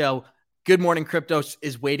Crypto. Good Morning Crypto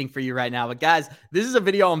is waiting for you right now. But guys, this is a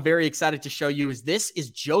video I'm very excited to show you. This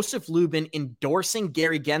is Joseph Lubin endorsing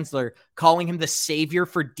Gary Gensler, calling him the savior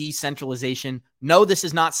for decentralization. No, this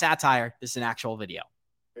is not satire. This is an actual video.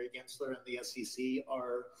 Gary Gensler and the SEC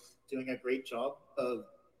are doing a great job of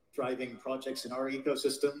driving projects in our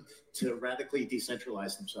ecosystem to radically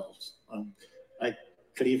decentralize themselves. I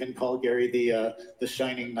could even call Gary the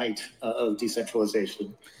shining knight of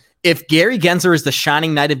decentralization. If Gary Gensler is the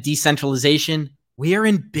shining knight of decentralization, we are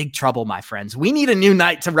in big trouble, my friends. We need a new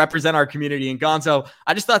knight to represent our community. And Gonzo,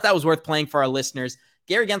 I just thought that was worth playing for our listeners.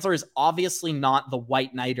 Gary Gensler is obviously not the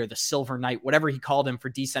white knight or the silver knight, whatever he called him, for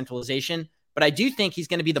decentralization. But I do think he's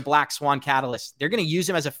going to be the black swan catalyst. They're going to use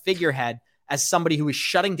him as a figurehead, as somebody who is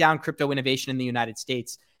shutting down crypto innovation in the United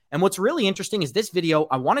States. And what's really interesting is this video.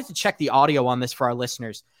 I wanted to check the audio on this for our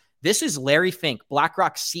listeners. This is Larry Fink,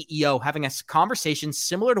 BlackRock's CEO, having a conversation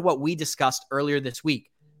similar to what we discussed earlier this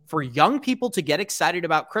week. For young people to get excited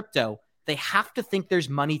about crypto, they have to think there's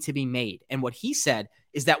money to be made. And what he said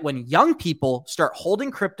is that when young people start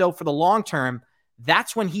holding crypto for the long term,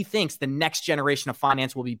 that's when he thinks the next generation of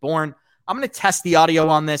finance will be born. I'm going to test the audio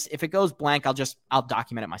on this. If it goes blank, I'll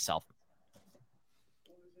document it myself.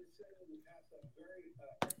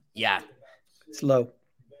 Yeah. It's low.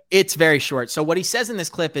 It's very short. So what he says in this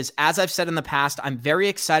clip is, as I've said in the past, I'm very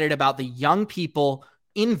excited about the young people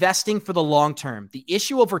investing for the long term. The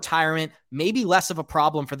issue of retirement may be less of a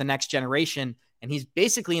problem for the next generation. And he's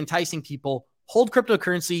basically enticing people, hold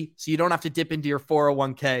cryptocurrency so you don't have to dip into your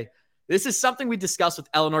 401k. This is something we discussed with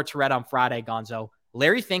Eleanor Tourette on Friday, Gonzo.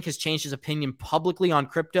 Larry Fink has changed his opinion publicly on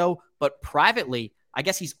crypto, but privately, I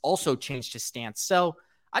guess he's also changed his stance. So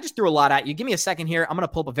I just threw a lot at you. Give me a second here. I'm going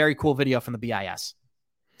to pull up a very cool video from the BIS.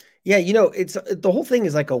 Yeah, it's the whole thing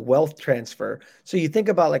is like a wealth transfer. So you think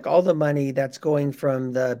about like all the money that's going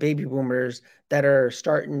from the baby boomers that are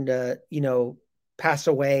starting to, pass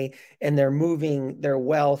away, and they're moving their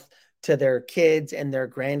wealth to their kids and their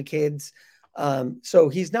grandkids. So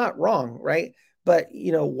he's not wrong, right? But,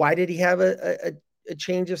 why did he have a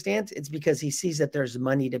change of stance? It's because he sees that there's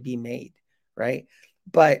money to be made, right?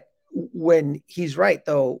 But when he's right,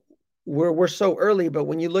 though, we're so early. But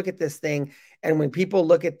when you look at this thing, and when people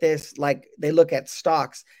look at this, like they look at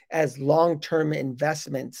stocks as long-term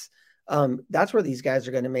investments, that's where these guys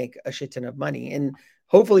are going to make a shit ton of money. And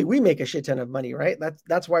hopefully we make a shit ton of money, right?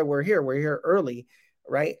 That's why we're here. We're here early,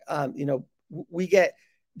 right?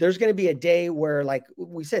 There's going to be a day where, like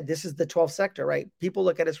we said, this is the 12th sector, right? People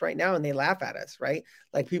look at us right now and they laugh at us, right?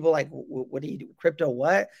 Like people like, what do you do? Crypto,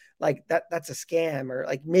 what? Like that's a scam. Or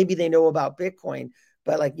like maybe they know about Bitcoin,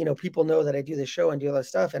 but like, people know that I do this show and do all this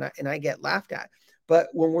stuff, and I get laughed at. But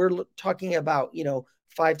when we're talking about,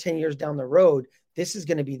 5-10 years down the road, this is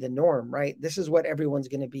going to be the norm, right? This is what everyone's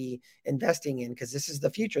going to be investing in, because this is the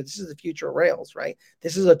future. This is the future of rails, right?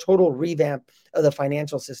 This is a total revamp of the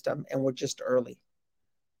financial system, and we're just early.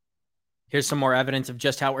 Here's some more evidence of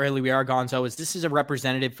just how early we are, Gonzo. This is a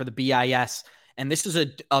representative for the BIS, and this is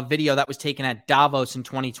a video that was taken at Davos in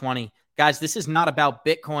 2020. Guys, this is not about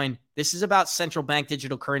Bitcoin. This is about central bank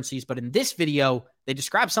digital currencies. But in this video, they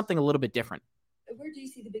describe something a little bit different. Where do you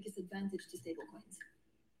see the biggest advantage to stablecoins?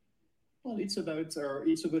 Well, it's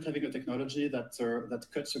about having a technology that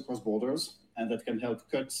cuts across borders and that can help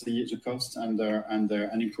cut the cost and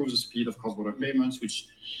improve the speed of cross-border payments, which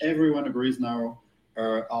everyone agrees now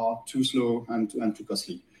are too slow and too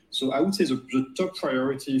costly. So I would say the top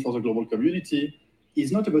priority for the global community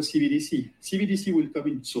is not about CBDC. CBDC will come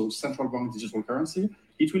in, so central bank digital currency.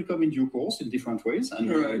 It will come in due course in different ways, and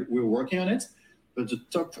we're working on it. But the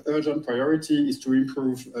top urgent priority is to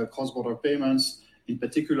improve cross-border payments, in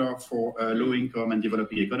particular for low-income and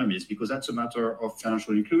developing economies, because that's a matter of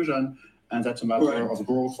financial inclusion, and that's a matter of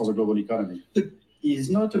growth for the global economy. It's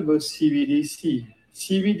not about CBDC.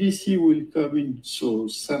 CBDC will come in, so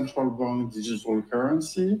central bank digital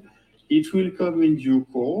currency. It will come in due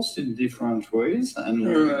course in different ways, and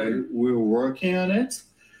we're working on it.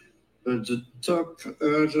 But the top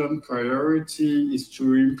urgent priority is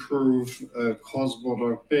to improve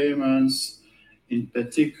cross-border payments, in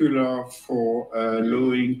particular for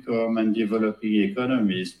low-income and developing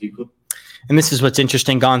economies. And this is what's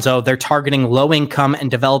interesting, Gonzo. They're targeting low-income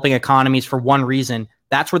and developing economies for one reason.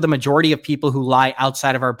 That's where the majority of people who lie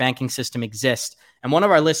outside of our banking system exist. And one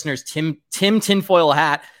of our listeners, Tim Tinfoil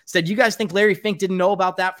Hat, said, you guys think Larry Fink didn't know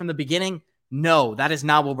about that from the beginning? No, that is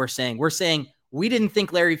not what we're saying. We're saying we didn't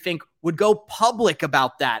think Larry Fink would go public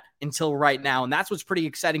about that until right now. And that's what's pretty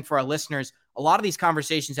exciting for our listeners. A lot of these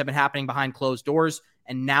conversations have been happening behind closed doors,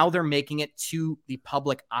 and now they're making it to the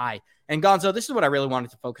public eye. And Gonzo, this is what I really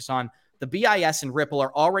wanted to focus on. The BIS and Ripple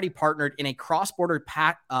are already partnered in a cross-border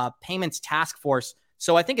payments task force.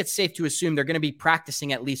 So I think it's safe to assume they're going to be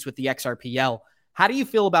practicing at least with the XRPL. How do you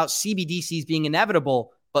feel about CBDCs being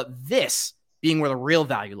inevitable, but this being where the real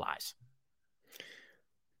value lies?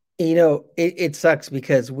 You know, it sucks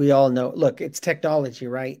because we all know, look, it's technology,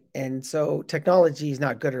 right? And so technology is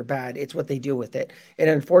not good or bad. It's what they do with it. And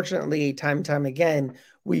unfortunately, time and time again,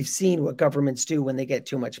 we've seen what governments do when they get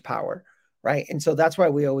too much power, right? And so that's why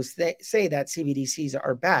we always say that CBDCs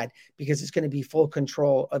are bad, because it's going to be full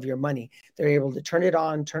control of your money. They're able to turn it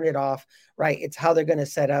on, turn it off, right? It's how they're going to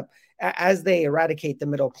set up as they eradicate the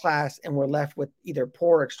middle class and we're left with either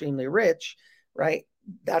poor or extremely rich, right?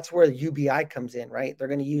 That's where UBI comes in, right? They're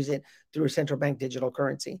going to use it through a central bank digital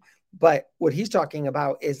currency. But what he's talking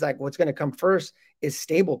about is like what's going to come first is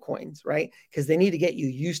stable coins, right? Because they need to get you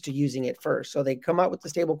used to using it first. So they come out with the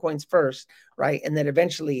stable coins first, right? And then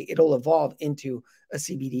eventually it'll evolve into a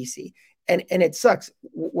CBDC. And it sucks.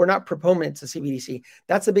 We're not proponents of CBDC.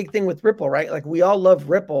 That's a big thing with Ripple, right? Like we all love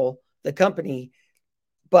Ripple, the company,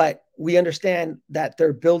 but we understand that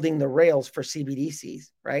they're building the rails for CBDCs,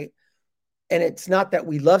 right? And it's not that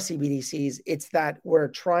we love CBDCs, it's that we're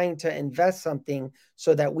trying to invest something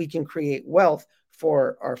so that we can create wealth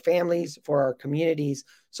for our families, for our communities,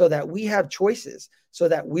 so that we have choices, so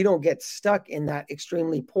that we don't get stuck in that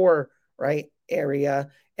extremely poor, right, area.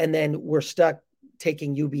 And then we're stuck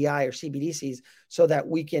taking UBI or CBDCs so that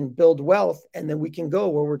we can build wealth and then we can go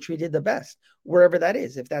where we're treated the best, wherever that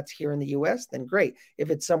is. If that's here in the US, then great.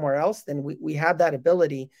 If it's somewhere else, then we have that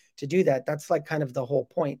ability to do that. That's like kind of the whole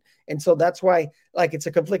point. And so that's why, like, it's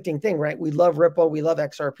a conflicting thing, right? We love Ripple, we love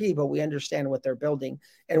XRP, but we understand what they're building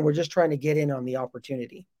and we're just trying to get in on the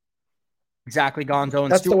opportunity. Exactly, Gonzo.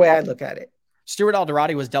 And that's the way I look at it. Stuart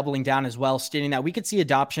Alderati was doubling down as well, stating that we could see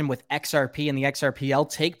adoption with XRP and the XRPL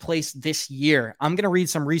take place this year. I'm going to read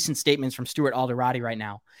some recent statements from Stuart Alderati right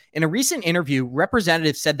now. In a recent interview,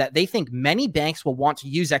 representatives said that they think many banks will want to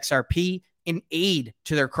use XRP in aid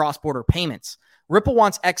to their cross-border payments. Ripple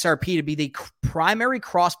wants XRP to be the primary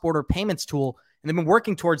cross-border payments tool, and they've been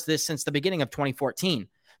working towards this since the beginning of 2014.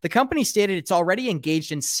 The company stated it's already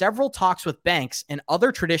engaged in several talks with banks and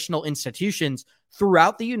other traditional institutions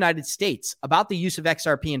throughout the United States about the use of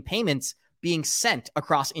XRP in payments being sent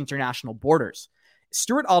across international borders.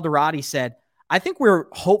 Stuart Alderati said, I think we're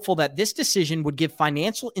hopeful that this decision would give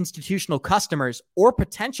financial institutional customers or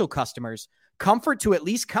potential customers comfort to at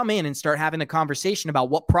least come in and start having a conversation about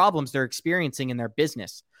what problems they're experiencing in their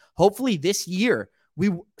business. Hopefully this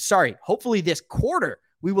quarter,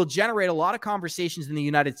 we will generate a lot of conversations in the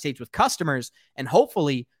United States with customers, and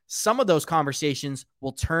hopefully some of those conversations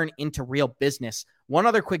will turn into real business. One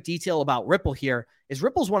other quick detail about Ripple here is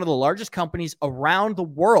Ripple's one of the largest companies around the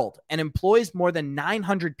world and employs more than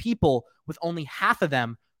 900 people, with only half of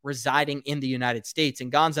them residing in the United States.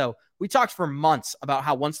 And Gonzo, we talked for months about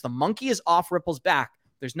how once the monkey is off Ripple's back,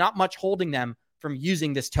 there's not much holding them from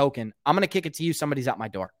using this token. I'm going to kick it to you. Somebody's at my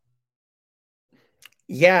door.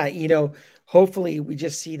 Yeah, hopefully we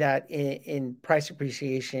just see that in price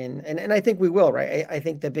appreciation. And I think we will, right? I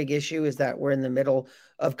think the big issue is that we're in the middle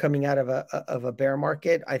of coming out of a bear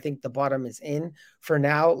market. I think the bottom is in for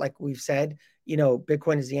now. Like we've said,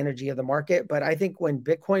 Bitcoin is the energy of the market. But I think when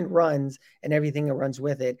Bitcoin runs and everything that runs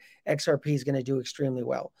with it, XRP is going to do extremely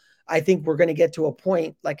well. I think we're going to get to a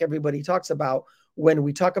point, like everybody talks about, when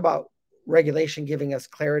we talk about regulation giving us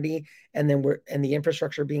clarity and then the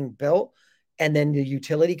infrastructure being built, and then the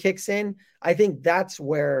utility kicks in. I think that's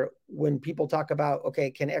where, when people talk about,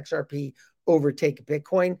 okay, can XRP overtake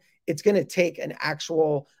Bitcoin? It's going to take an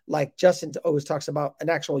actual, like Justin always talks about, an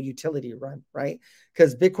actual utility run, right?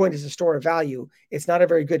 Because Bitcoin is a store of value. It's not a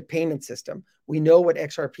very good payment system. We know what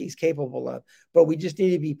XRP is capable of, but we just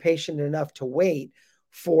need to be patient enough to wait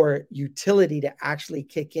for utility to actually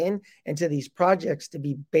kick in and to these projects to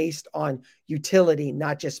be based on utility,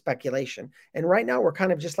 not just speculation. And right now we're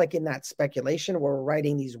kind of just like in that speculation where we're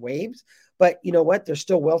riding these waves. But you know what? There's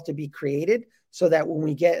still wealth to be created so that when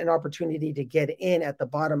we get an opportunity to get in at the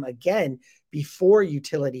bottom again before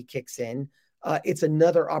utility kicks in, it's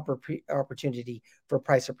another opportunity for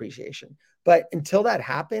price appreciation. But until that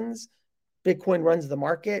happens, Bitcoin runs the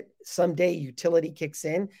market. Someday utility kicks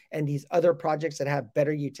in, and these other projects that have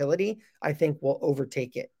better utility, I think, will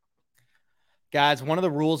overtake it. Guys, one of the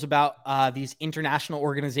rules about these international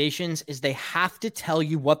organizations is they have to tell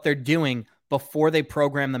you what they're doing before they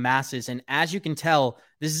program the masses. And as you can tell,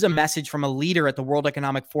 this is a message from a leader at the World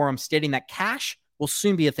Economic Forum stating that cash will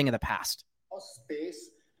soon be a thing of the past. Space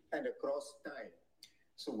and across time.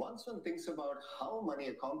 So once one thinks about how money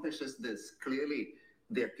accomplishes this, clearly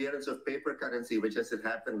the appearance of paper currency, which as it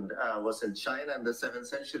happened was in China in the 7th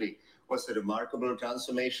century, was a remarkable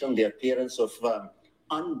transformation. The appearance of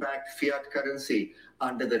unbacked fiat currency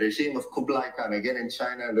under the regime of Kublai Khan, again in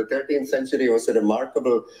China in the 13th century, was a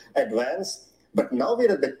remarkable advance. But now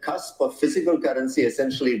we're at the cusp of physical currency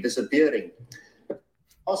essentially disappearing.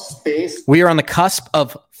 Space. We are on the cusp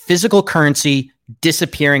of physical currency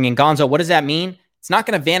disappearing. And Gonzo, what does that mean? It's not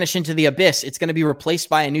going to vanish into the abyss. It's going to be replaced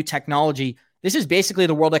by a new technology. This is basically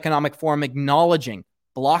the World Economic Forum acknowledging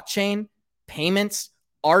blockchain, payments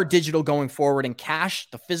are digital going forward, and cash,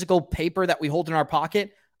 the physical paper that we hold in our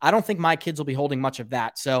pocket, I don't think my kids will be holding much of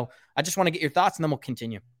that. So I just want to get your thoughts and then we'll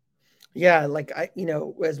continue. Yeah, like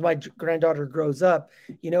as my granddaughter grows up,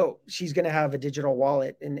 she's going to have a digital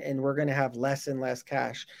wallet and we're going to have less and less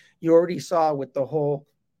cash. You already saw with the whole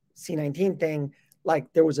C19 thing,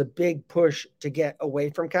 like there was a big push to get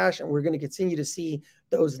away from cash, and we're going to continue to see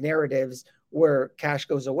those narratives where cash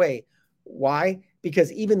goes away. Why?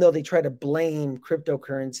 Because even though they try to blame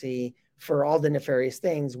cryptocurrency for all the nefarious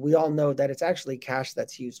things, we all know that it's actually cash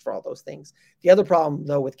that's used for all those things. The other problem,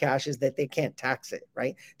 though, with cash is that they can't tax it,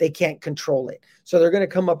 right? They can't control it. So they're going to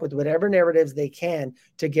come up with whatever narratives they can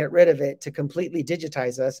to get rid of it, to completely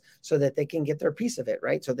digitize us so that they can get their piece of it,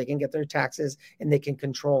 right? So they can get their taxes and they can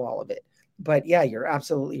control all of it. But yeah, you're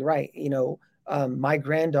absolutely right. My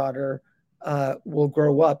granddaughter will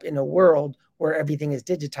grow up in a world where everything is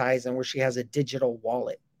digitized and where she has a digital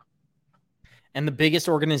wallet. And the biggest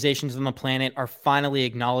organizations on the planet are finally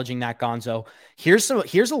acknowledging that, Gonzo. Here's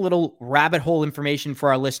a little rabbit hole information for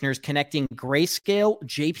our listeners connecting Grayscale,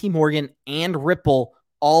 JP Morgan, and Ripple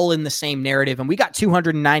all in the same narrative. And we got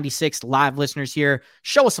 296 live listeners here.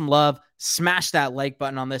 Show us some love. Smash that like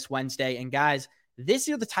button on this Wednesday. And guys, these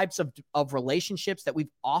are the types of relationships that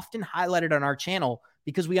we've often highlighted on our channel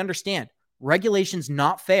because we understand regulation's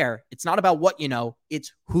not fair. It's not about what you know,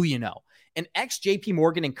 it's who you know. And ex-JP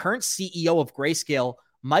Morgan and current CEO of Grayscale,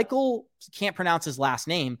 Michael, can't pronounce his last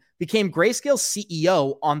name, became Grayscale's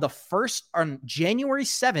CEO on January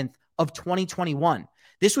 7th of 2021.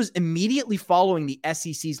 This was immediately following the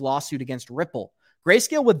SEC's lawsuit against Ripple.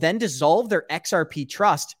 Grayscale would then dissolve their XRP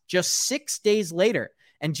trust just 6 days later.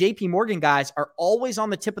 And JP Morgan guys are always on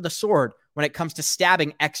the tip of the sword when it comes to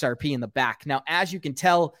stabbing XRP in the back. Now, as you can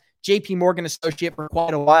tell, JP Morgan associate for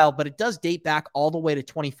quite a while, but it does date back all the way to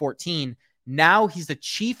 2014. Now he's the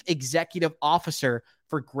chief executive officer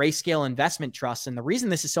for Grayscale Investment Trust. And the reason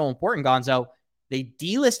this is so important, Gonzo, they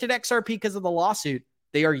delisted XRP because of the lawsuit.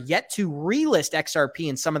 They are yet to relist XRP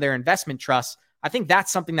in some of their investment trusts. I think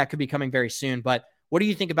that's something that could be coming very soon. But what do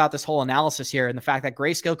you think about this whole analysis here and the fact that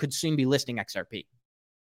Grayscale could soon be listing XRP?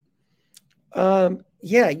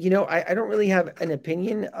 Yeah, I don't really have an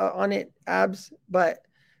opinion on it, Abs, but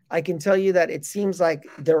I can tell you that it seems like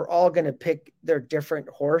they're all going to pick their different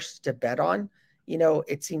horse to bet on.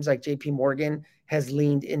 It seems like JP Morgan has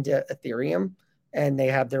leaned into Ethereum and they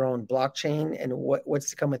have their own blockchain and what's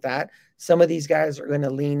to come with that. Some of these guys are going to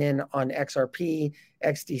lean in on XRP,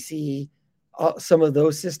 XDC, some of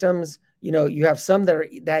those systems. You have some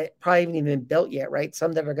that probably haven't even been built yet, right?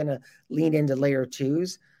 Some that are going to lean into layer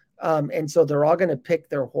twos. And so they're all going to pick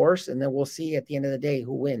their horse, and then we'll see at the end of the day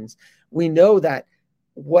who wins. We know that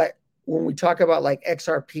when we talk about like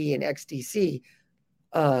XRP and XDC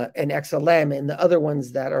and XLM and the other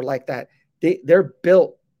ones that are like that, they're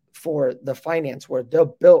built for the finance world. They're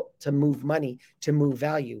built to move money, to move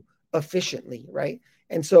value efficiently, right?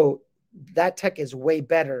 And so that tech is way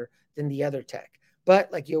better than the other tech.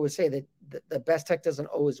 But like you always say, that the best tech doesn't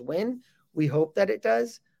always win. We hope that it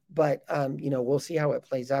does, but we'll see how it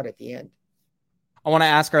plays out at the end. I want to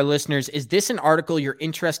ask our listeners, is this an article you're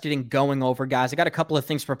interested in going over, guys? I got a couple of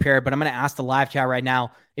things prepared, but I'm going to ask the live chat right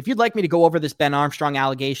now. If you'd like me to go over this Ben Armstrong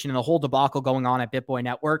allegation and the whole debacle going on at BitBoy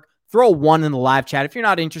Network, throw a 1 in the live chat. If you're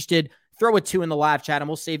not interested, throw a 2 in the live chat, and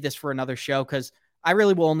we'll save this for another show because I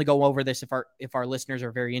really will only go over this if our listeners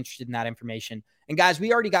are very interested in that information. And guys,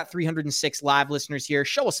 we already got 306 live listeners here.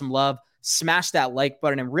 Show us some love. Smash that like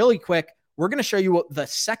button. And really quick, we're going to show you the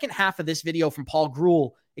second half of this video from Paul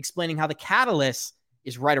Grewal explaining how the catalyst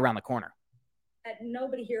is right around the corner.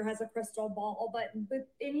 Nobody here has a crystal ball, but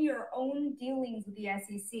within your own dealings with the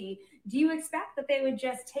SEC, do you expect that they would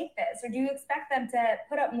just take this, or do you expect them to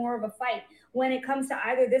put up more of a fight when it comes to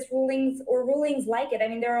either this rulings or rulings like it? I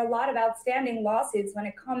mean, there are a lot of outstanding lawsuits when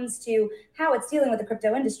it comes to how it's dealing with the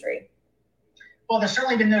crypto industry. Well, there's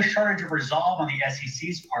certainly been no shortage of resolve on the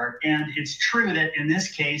SEC's part, and it's true that in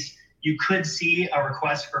this case, you could see a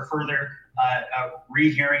request for further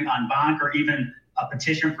rehearing en banc, or even a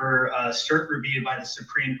petition for cert review by the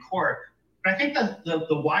Supreme Court. But I think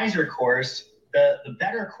the wiser course, the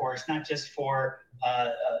better course, not just for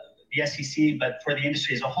the SEC, but for the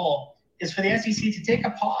industry as a whole, is for the SEC to take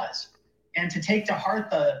a pause and to take to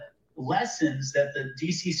heart the lessons that the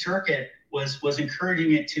DC Circuit was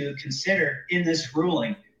encouraging it to consider in this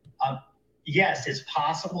ruling. Yes, it's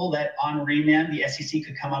possible that on remand, the SEC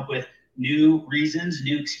could come up with new reasons,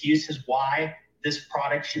 new excuses why this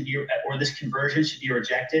product should be, or this conversion should be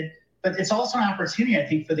rejected. But it's also an opportunity, I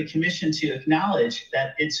think, for the commission to acknowledge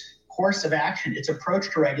that its course of action, its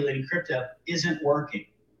approach to regulating crypto isn't working.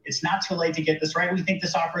 It's not too late to get this right. We think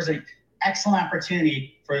this offers an excellent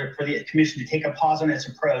opportunity for the commission to take a pause on its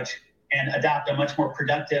approach and adopt a much more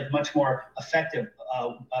productive, much more effective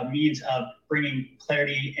means of bringing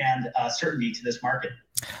clarity and certainty to this market.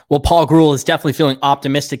 Well, Paul Grewal is definitely feeling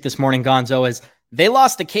optimistic this morning, Gonzo, as they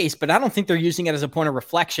lost the case, but I don't think they're using it as a point of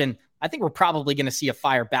reflection. I think we're probably going to see a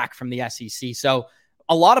fire back from the SEC. So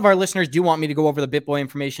a lot of our listeners do want me to go over the BitBoy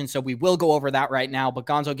information, so we will go over that right now. But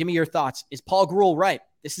Gonzo, give me your thoughts. Is Paul Grewal right?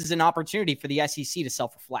 This is an opportunity for the SEC to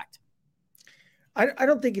self-reflect. I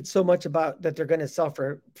don't think it's so much about that they're going to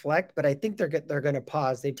self-reflect, but I think they're going to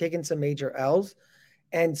pause. They've taken some major L's.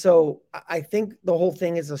 And so I think the whole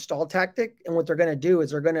thing is a stall tactic. And what they're going to do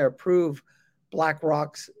is they're going to approve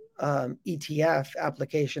BlackRock's ETF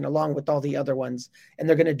application along with all the other ones, and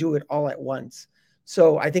they're going to do it all at once.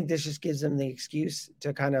 So I think this just gives them the excuse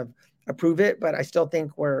to kind of approve it, but I still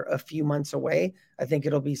think we're a few months away. I think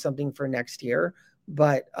it'll be something for next year,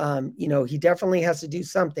 but he definitely has to do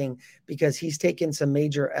something because he's taken some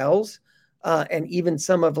major L's, and even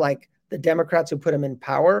some of like the Democrats who put him in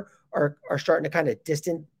power are starting to kind of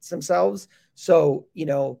distance themselves. So,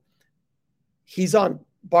 he's on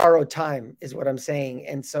borrowed time is what I'm saying.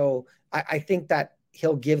 And so I think that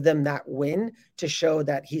he'll give them that win to show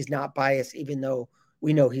that he's not biased, even though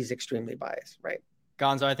we know he's extremely biased, right?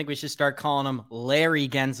 Gonzo, I think we should start calling him Larry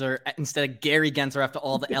Gensler instead of Gary Gensler after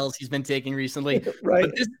all the L's he's been taking recently. Right.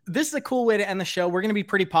 But this is a cool way to end the show. We're going to be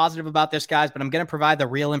pretty positive about this, guys, but I'm going to provide the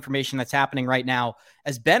real information that's happening right now.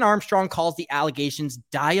 As Ben Armstrong calls the allegations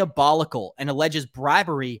diabolical and alleges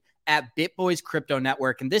bribery at BitBoy's crypto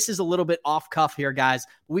network. And this is a little bit off cuff here, guys.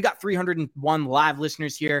 We got 301 live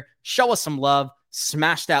listeners here. Show us some love.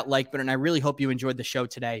 Smash that like button. I really hope you enjoyed the show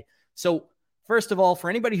today. So first of all,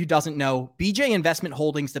 for anybody who doesn't know, BJ Investment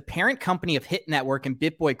Holdings, the parent company of Hit Network and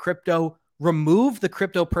BitBoy Crypto, removed the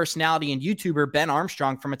crypto personality and YouTuber Ben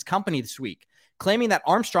Armstrong from its company this week, claiming that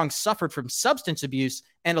Armstrong suffered from substance abuse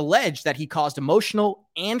and alleged that he caused emotional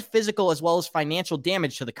and physical as well as financial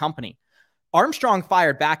damage to the company. Armstrong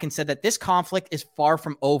fired back and said that this conflict is far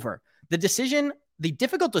from over. The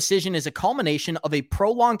difficult decision is a culmination of a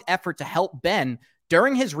prolonged effort to help Ben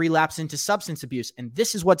during his relapse into substance abuse, and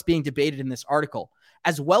this is what's being debated in this article,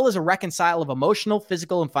 as well as a reconcile of emotional,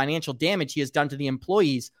 physical, and financial damage he has done to the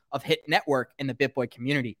employees of Hit Network and the BitBoy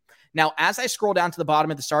community. Now, as I scroll down to the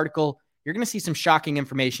bottom of this article, you're going to see some shocking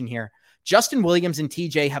information here. Justin Williams and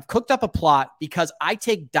TJ have cooked up a plot because I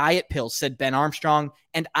take diet pills, said Ben Armstrong,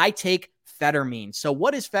 and I take Phetamine. So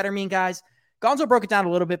what is Phetamine, guys? Gonzo broke it down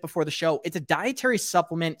a little bit before the show. It's a dietary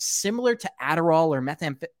supplement similar to Adderall or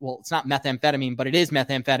methamphetamine. Well, it's not methamphetamine, but it is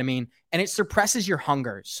methamphetamine, and it suppresses your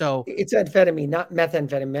hunger. So it's amphetamine, not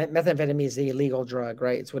methamphetamine. Methamphetamine is the illegal drug,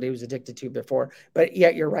 right? It's what he was addicted to before. But yeah,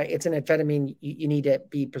 you're right. It's an amphetamine. You need to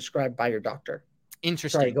be prescribed by your doctor.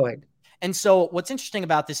 Interesting. Sorry, go ahead. And so what's interesting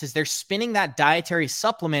about this is they're spinning that dietary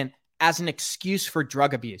supplement as an excuse for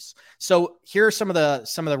drug abuse. So here are some of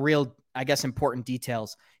the real, I guess, important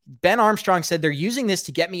details. Ben Armstrong said they're using this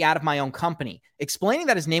to get me out of my own company, explaining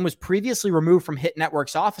that his name was previously removed from Hit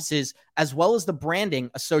Network's offices, as well as the branding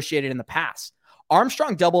associated in the past.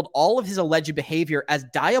 Armstrong doubled all of his alleged behavior as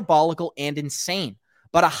diabolical and insane,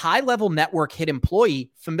 but a high-level network Hit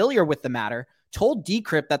employee familiar with the matter told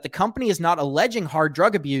Decrypt that the company is not alleging hard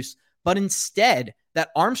drug abuse, but instead that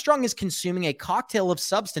Armstrong is consuming a cocktail of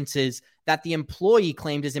substances that the employee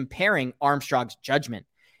claimed is impairing Armstrong's judgment.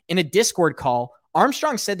 In a Discord call,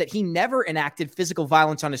 Armstrong said that he never enacted physical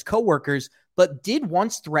violence on his coworkers, but did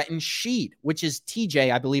once threaten Sheed, which is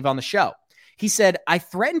TJ, I believe, on the show. He said, "I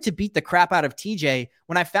threatened to beat the crap out of TJ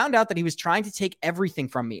when I found out that he was trying to take everything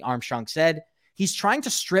from me," Armstrong said. "He's trying to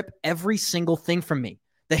strip every single thing from me."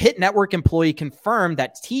 The Hit Network employee confirmed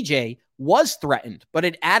that TJ was threatened, but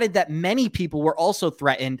it added that many people were also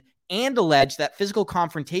threatened and alleged that physical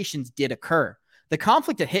confrontations did occur. The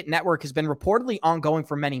conflict at Hit Network has been reportedly ongoing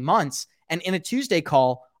for many months, and in a Tuesday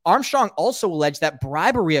call, Armstrong also alleged that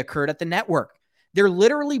bribery occurred at the network. "They're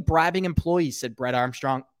literally bribing employees," said Ben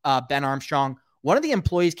Armstrong. "One of the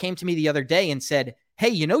employees came to me the other day and said, 'Hey,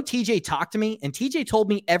 you know, TJ talked to me, and TJ told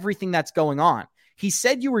me everything that's going on. He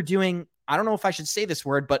said you were doing, I don't know if I should say this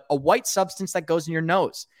word, but a white substance that goes in your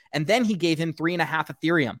nose.' And then he gave him 3.5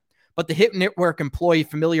 Ethereum. But the Hit Network employee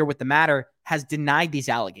familiar with the matter has denied these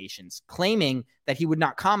allegations, claiming that he would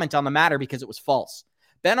not comment on the matter because it was false.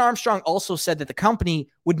 Ben Armstrong also said that the company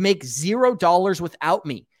would make $0 without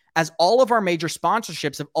me, as all of our major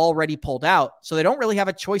sponsorships have already pulled out, so they don't really have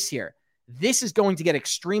a choice here. This is going to get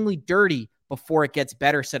extremely dirty before it gets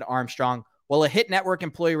better," said Armstrong. Well, a Hit Network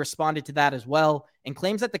employee responded to that as well and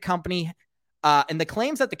claims that the company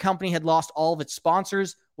had lost all of its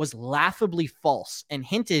sponsors was laughably false and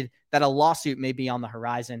hinted that a lawsuit may be on the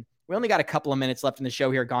horizon. We only got a couple of minutes left in the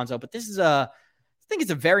show here, Gonzo, but I think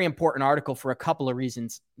it's a very important article for a couple of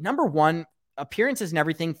reasons. Number one, appearances and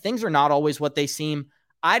everything. Things are not always what they seem.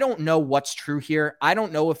 I don't know what's true here. I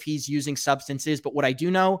don't know if he's using substances, but what I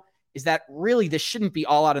do know is that really this shouldn't be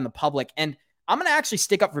all out in the public. And I'm going to actually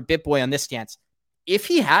stick up for BitBoy on this stance. If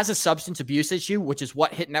he has a substance abuse issue, which is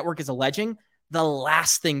what Hit Network is alleging, the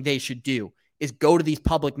last thing they should do is go to these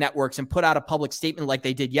public networks and put out a public statement like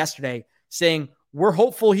they did yesterday saying, "We're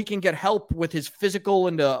hopeful he can get help with his physical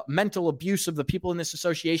and mental abuse of the people in this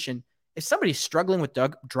association." If somebody's struggling with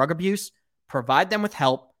drug abuse, provide them with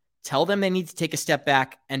help, tell them they need to take a step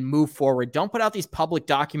back and move forward. Don't put out these public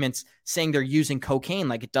documents saying they're using cocaine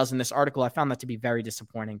like it does in this article. I found that to be very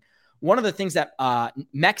disappointing. One of the things that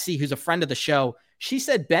Mexi, who's a friend of the show, she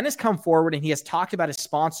said Ben has come forward and he has talked about his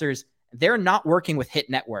sponsors. They're not working with Hit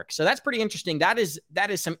Network. So that's pretty interesting. That is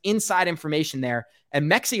some inside information there.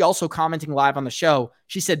 And Mexi also commenting live on the show.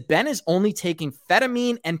 She said, Ben is only taking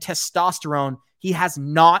ketamine and testosterone. He has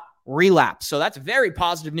not relapsed. So that's very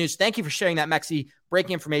positive news. Thank you for sharing that, Mexi.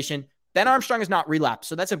 Breaking information. Ben Armstrong has not relapsed.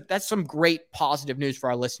 So that's some great positive news for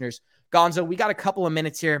our listeners. Gonzo, we got a couple of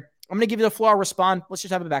minutes here. I'm going to give you the floor. I'll respond. Let's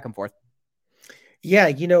just have it back and forth. Yeah.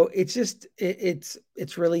 It's just,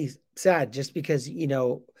 it's really sad just because,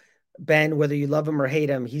 Ben, whether you love him or hate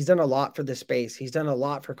him, he's done a lot for the space. He's done a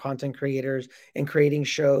lot for content creators and creating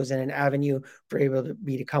shows and an avenue for able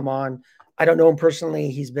to come on. I don't know him personally.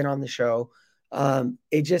 He's been on the show.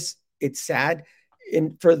 It's sad.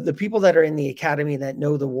 And for the people that are in the academy that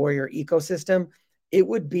know the Warrior ecosystem, it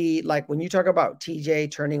would be like when you talk about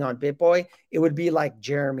TJ turning on BitBoy, it would be like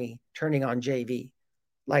Jeremy turning on JV.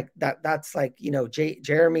 Like that's like,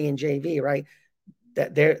 Jeremy and JV, right?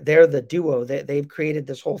 That they're the duo that they've created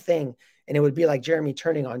this whole thing. And it would be like Jeremy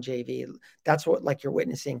turning on JV. That's what like you're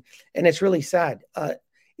witnessing. And it's really sad.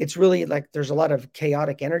 It's really like, there's a lot of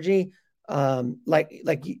chaotic energy. Like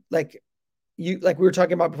we were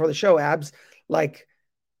talking about before the show, Abs, like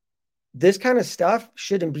this kind of stuff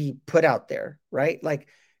shouldn't be put out there, right? Like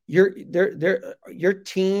your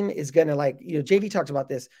team is going to JV talked about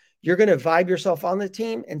this. You're going to vibe yourself on the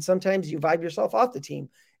team. And sometimes you vibe yourself off the team.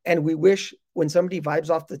 And we wish when somebody vibes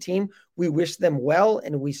off the team, we wish them well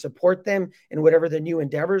and we support them in whatever their new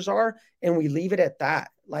endeavors are. And we leave it at that.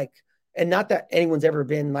 Like, and not that anyone's ever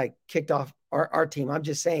been like kicked off our team. I'm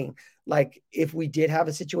just saying, like, if we did have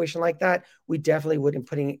a situation like that, we definitely wouldn't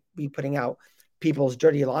be putting out people's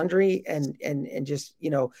dirty laundry and just,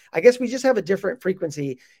 I guess we just have a different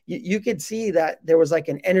frequency. You could see that there was like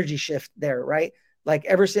an energy shift there, right? Like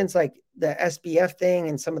ever since like the SBF thing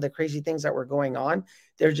and some of the crazy things that were going on,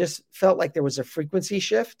 there just felt like there was a frequency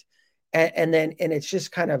shift and it's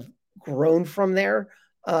just kind of grown from there.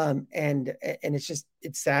 And it's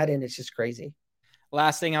sad and it's just crazy.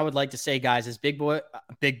 Last thing I would like to say, guys, is BitBoy.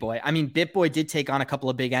 I mean, BitBoy did take on a couple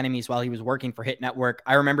of big enemies while he was working for Hit Network.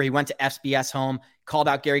 I remember he went to SBS Home, called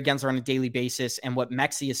out Gary Gensler on a daily basis. And what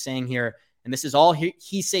Mexi is saying here, and this is all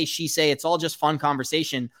he say, she say, it's all just fun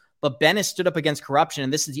conversation. But Ben has stood up against corruption,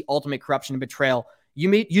 and this is the ultimate corruption and betrayal.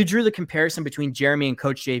 You drew the comparison between Jeremy and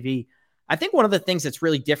Coach JV. I think one of the things that's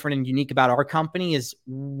really different and unique about our company is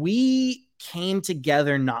we came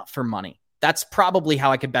together not for money. That's probably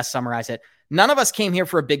how I could best summarize it. None of us came here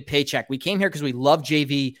for a big paycheck. We came here because we love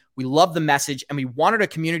JV, we love the message, and we wanted a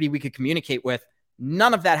community we could communicate with.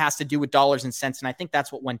 None of that has to do with dollars and cents, and I think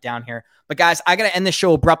that's what went down here. But guys, I got to end this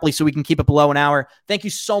show abruptly so we can keep it below an hour. Thank you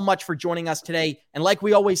so much for joining us today. And like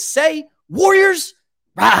we always say, Warriors,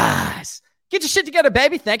 rise. Get your shit together,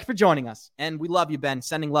 baby. Thank you for joining us. And we love you, Ben.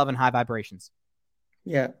 Sending love and high vibrations.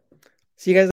 Yeah. See you guys.